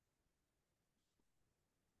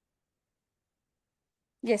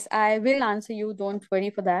 Yes, I will answer you. Don't worry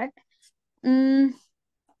for that. Mm,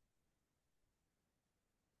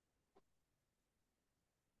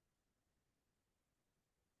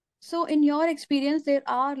 so in your experience, there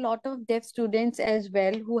are a lot of deaf students as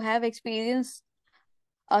well who have experienced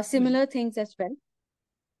similar things as well.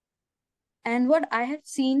 And what I have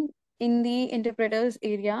seen in the interpreters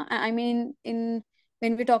area, I mean, in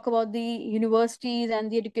when we talk about the universities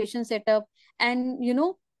and the education setup, and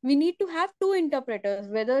we need to have two interpreters,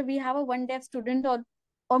 whether we have a one deaf student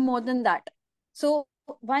or more than that. So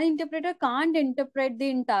one interpreter can't interpret the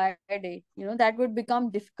entire day. That would become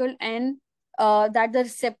difficult, and that the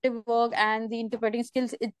receptive work and the interpreting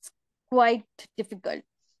skills, it's quite difficult.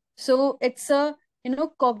 So it's a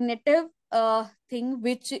cognitive thing,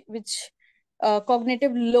 which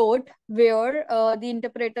cognitive load, where the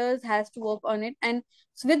interpreters has to work on it. And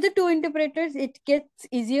with the two interpreters, it gets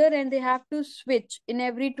easier, and they have to switch in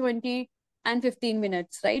every 20 and 15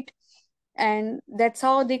 minutes, right? And that's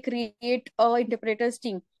how they create a interpreters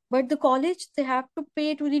team. But the college, they have to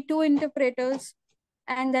pay to the two interpreters,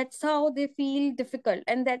 and that's how they feel difficult,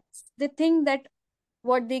 and that's the thing that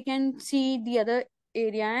what they can see the other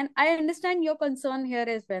area. And I understand your concern here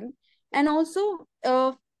as well. And also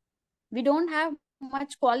we don't have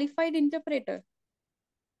much qualified interpreter.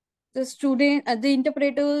 The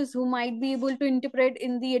interpreters who might be able to interpret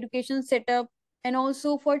in the education setup, and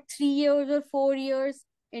also for 3 years or 4 years,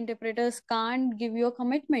 interpreters can't give you a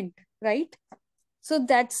commitment, right? So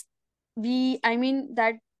that's I mean,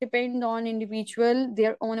 that depend on individual,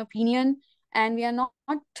 their own opinion, and we are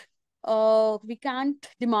not we can't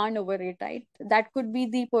demand over it, right? That could be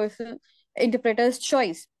the person interpreter's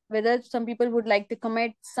choice, whether some people would like to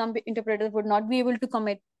commit, some interpreters would not be able to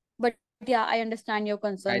commit. But yeah, I understand your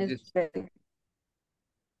concern I as just well.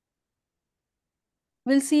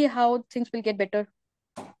 We'll see how things will get better.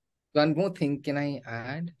 one more thing can I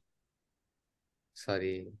add?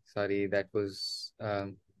 Sorry, that was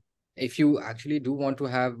if you actually do want to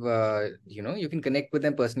have you can connect with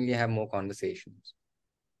them personally, have more conversations.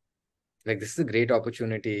 Like, this is a great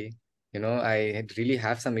opportunity. I had really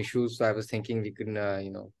have some issues, so I was thinking we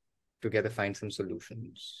can together find some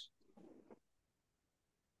solutions.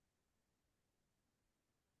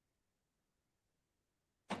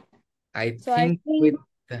 I So I think think,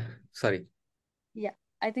 with sorry. yeah,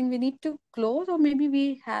 I think we need to close, or maybe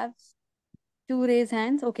we have to raise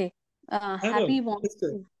hands. Okay. Happy wants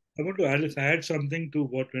to. I want to add something to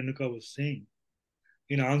what Renuka was saying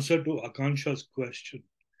in answer to Akansha's question.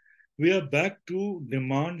 We are back to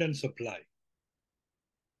demand and supply.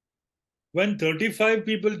 When 35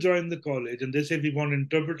 people join the college and they say we want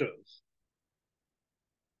interpreters,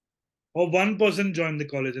 or one person join the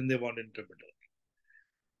college and they want interpreters,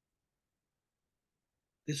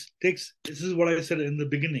 this is what I said in the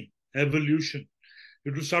beginning, evolution.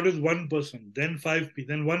 You have to start with one person, then 5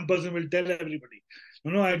 people, then one person will tell everybody,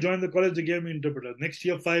 no, I joined the college, they gave me interpreters. Next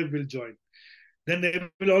year, 5 will join. Then they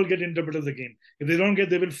will all get interpreters again. If they don't get,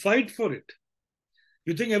 they will fight for it.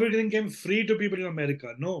 You think everything came free to people in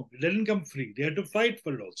America? No, it didn't come free. They had to fight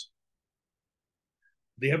for it also.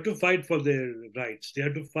 They have to fight for their rights. They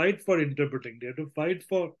have to fight for interpreting. They have to fight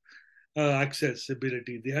for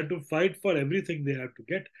accessibility. They had to fight for everything they had to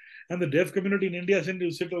get. And the deaf community in India seem to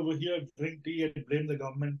sit over here, drink tea, and blame the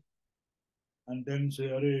government, and then say,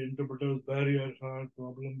 "Arey, interpreters, barriers, hard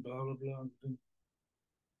problem, blah blah blah."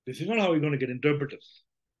 This is not how you're going to get interpreters.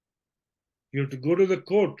 You have to go to the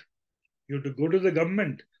court. You have to go to the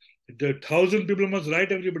government. The 1,000 people must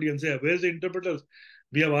write everybody and say, "Where's the interpreters?"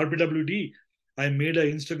 We have RPWD. I made an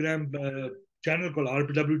Instagram channel called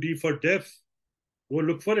RPWD for Deaf. Go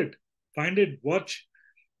look for it. Find it. Watch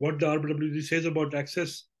what the RPWD says about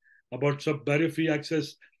access, about barrier-free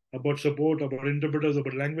access, about support, about interpreters,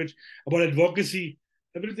 about language, about advocacy.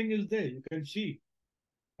 Everything is there. You can see.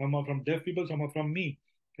 Some are from deaf people, some are from me.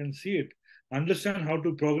 You can see it. Understand how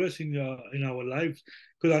to progress in our lives.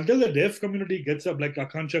 Because until the deaf community gets up, like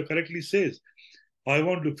Akansha correctly says, I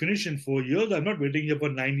want to finish in 4 years. I'm not waiting here for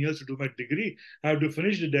 9 years to do my degree. I have to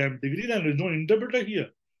finish the damn degree. Then there's no interpreter here.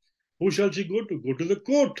 Who shall she go to? Go to the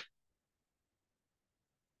court.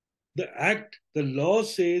 The law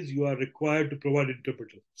says you are required to provide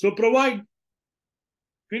interpreter. So provide.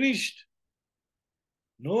 Finished.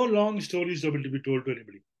 No long stories are to be told to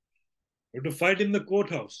anybody. You have to fight in the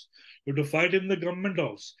courthouse. You have to fight in the government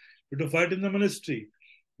house. You have to fight in the ministry.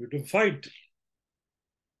 You have to fight.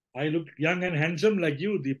 I look young and handsome like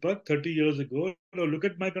you, Deepak, 30 years ago. No, look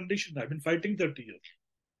at my condition. I've been fighting 30 years.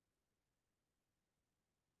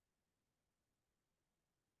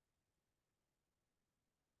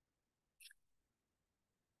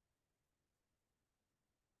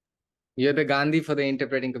 You're the Gandhi for the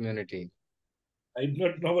interpreting community. I do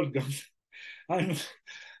not know what Gandhi. I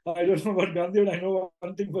don't know what Gandhi, but I know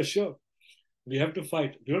one thing for sure. We have to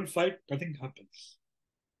fight. If you don't fight, nothing happens.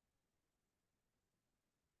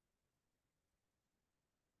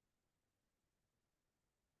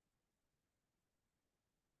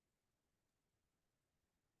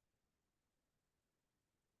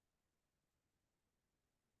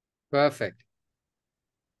 Perfect.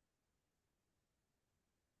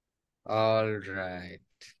 All right.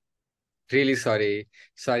 Really sorry.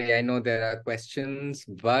 Sorry, I know there are questions,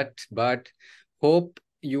 but hope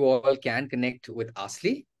you all can connect with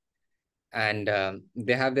WASLI, and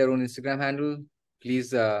they have their own Instagram handle.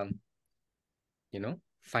 Please,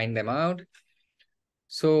 find them out.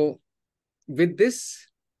 So with this,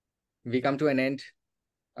 we come to an end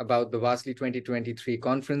about the WASLI 2023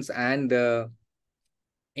 conference and the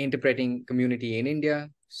interpreting community in India.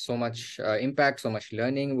 So much impact, so much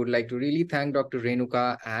learning. Would like to really thank Dr.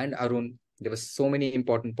 Renuka and Arun. There were so many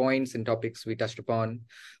important points and topics we touched upon.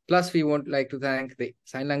 Plus, we would like to thank the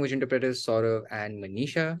sign language interpreters, Saurav and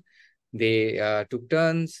Manisha. They took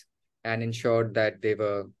turns and ensured that they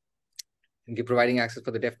were providing access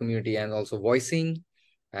for the deaf community and also voicing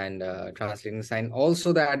and translating the sign.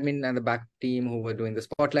 Also, the admin and the back team who were doing the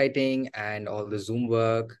spotlighting and all the Zoom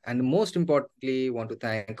work. And most importantly, want to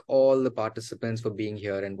thank all the participants for being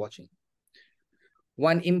here and watching.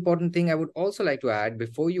 One important thing I would also like to add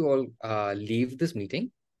before you all leave this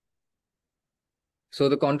meeting. So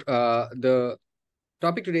the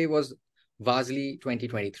topic today was WASLI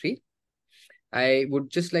 2023. I would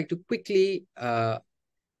just like to quickly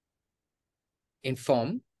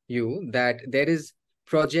inform you that there is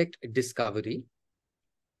Project Discovery.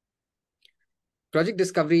 Project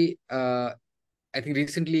Discovery, I think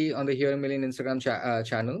recently on the Here a Million Instagram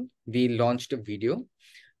channel, we launched a video.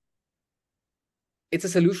 It's a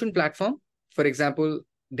solution platform. For example,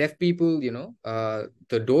 deaf people,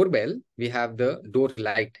 the doorbell, we have the door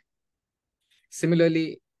light.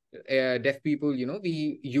 Similarly, deaf people,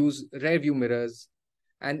 we use rear view mirrors.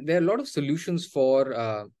 And there are a lot of solutions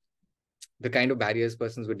for the kind of barriers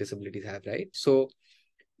persons with disabilities have, right? So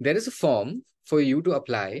there is a form for you to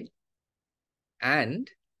apply. And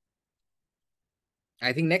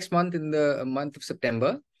I think next month, in the month of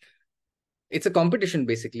September, it's a competition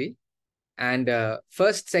basically. And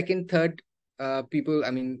first, second, third people, I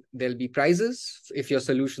mean, there'll be prizes if your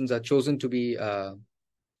solutions are chosen to be,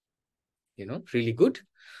 really good.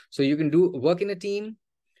 So you can do work in a team.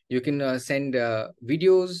 You can send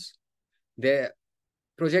videos. The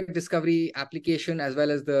Project Discovery application, as well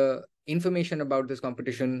as the information about this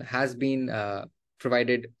competition, has been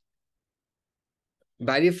provided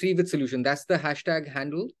barrier-free with solution. That's the hashtag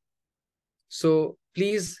handle. So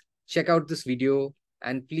please check out this video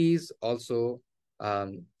and please also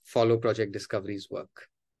follow Project Discovery's work.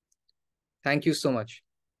 Thank you so much.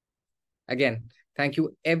 Again, thank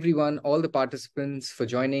you everyone, all the participants for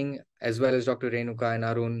joining, as well as Dr. Renuka and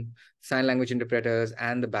Arun, sign language interpreters,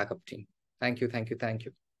 and the backup team. Thank you, thank you, thank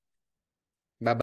you.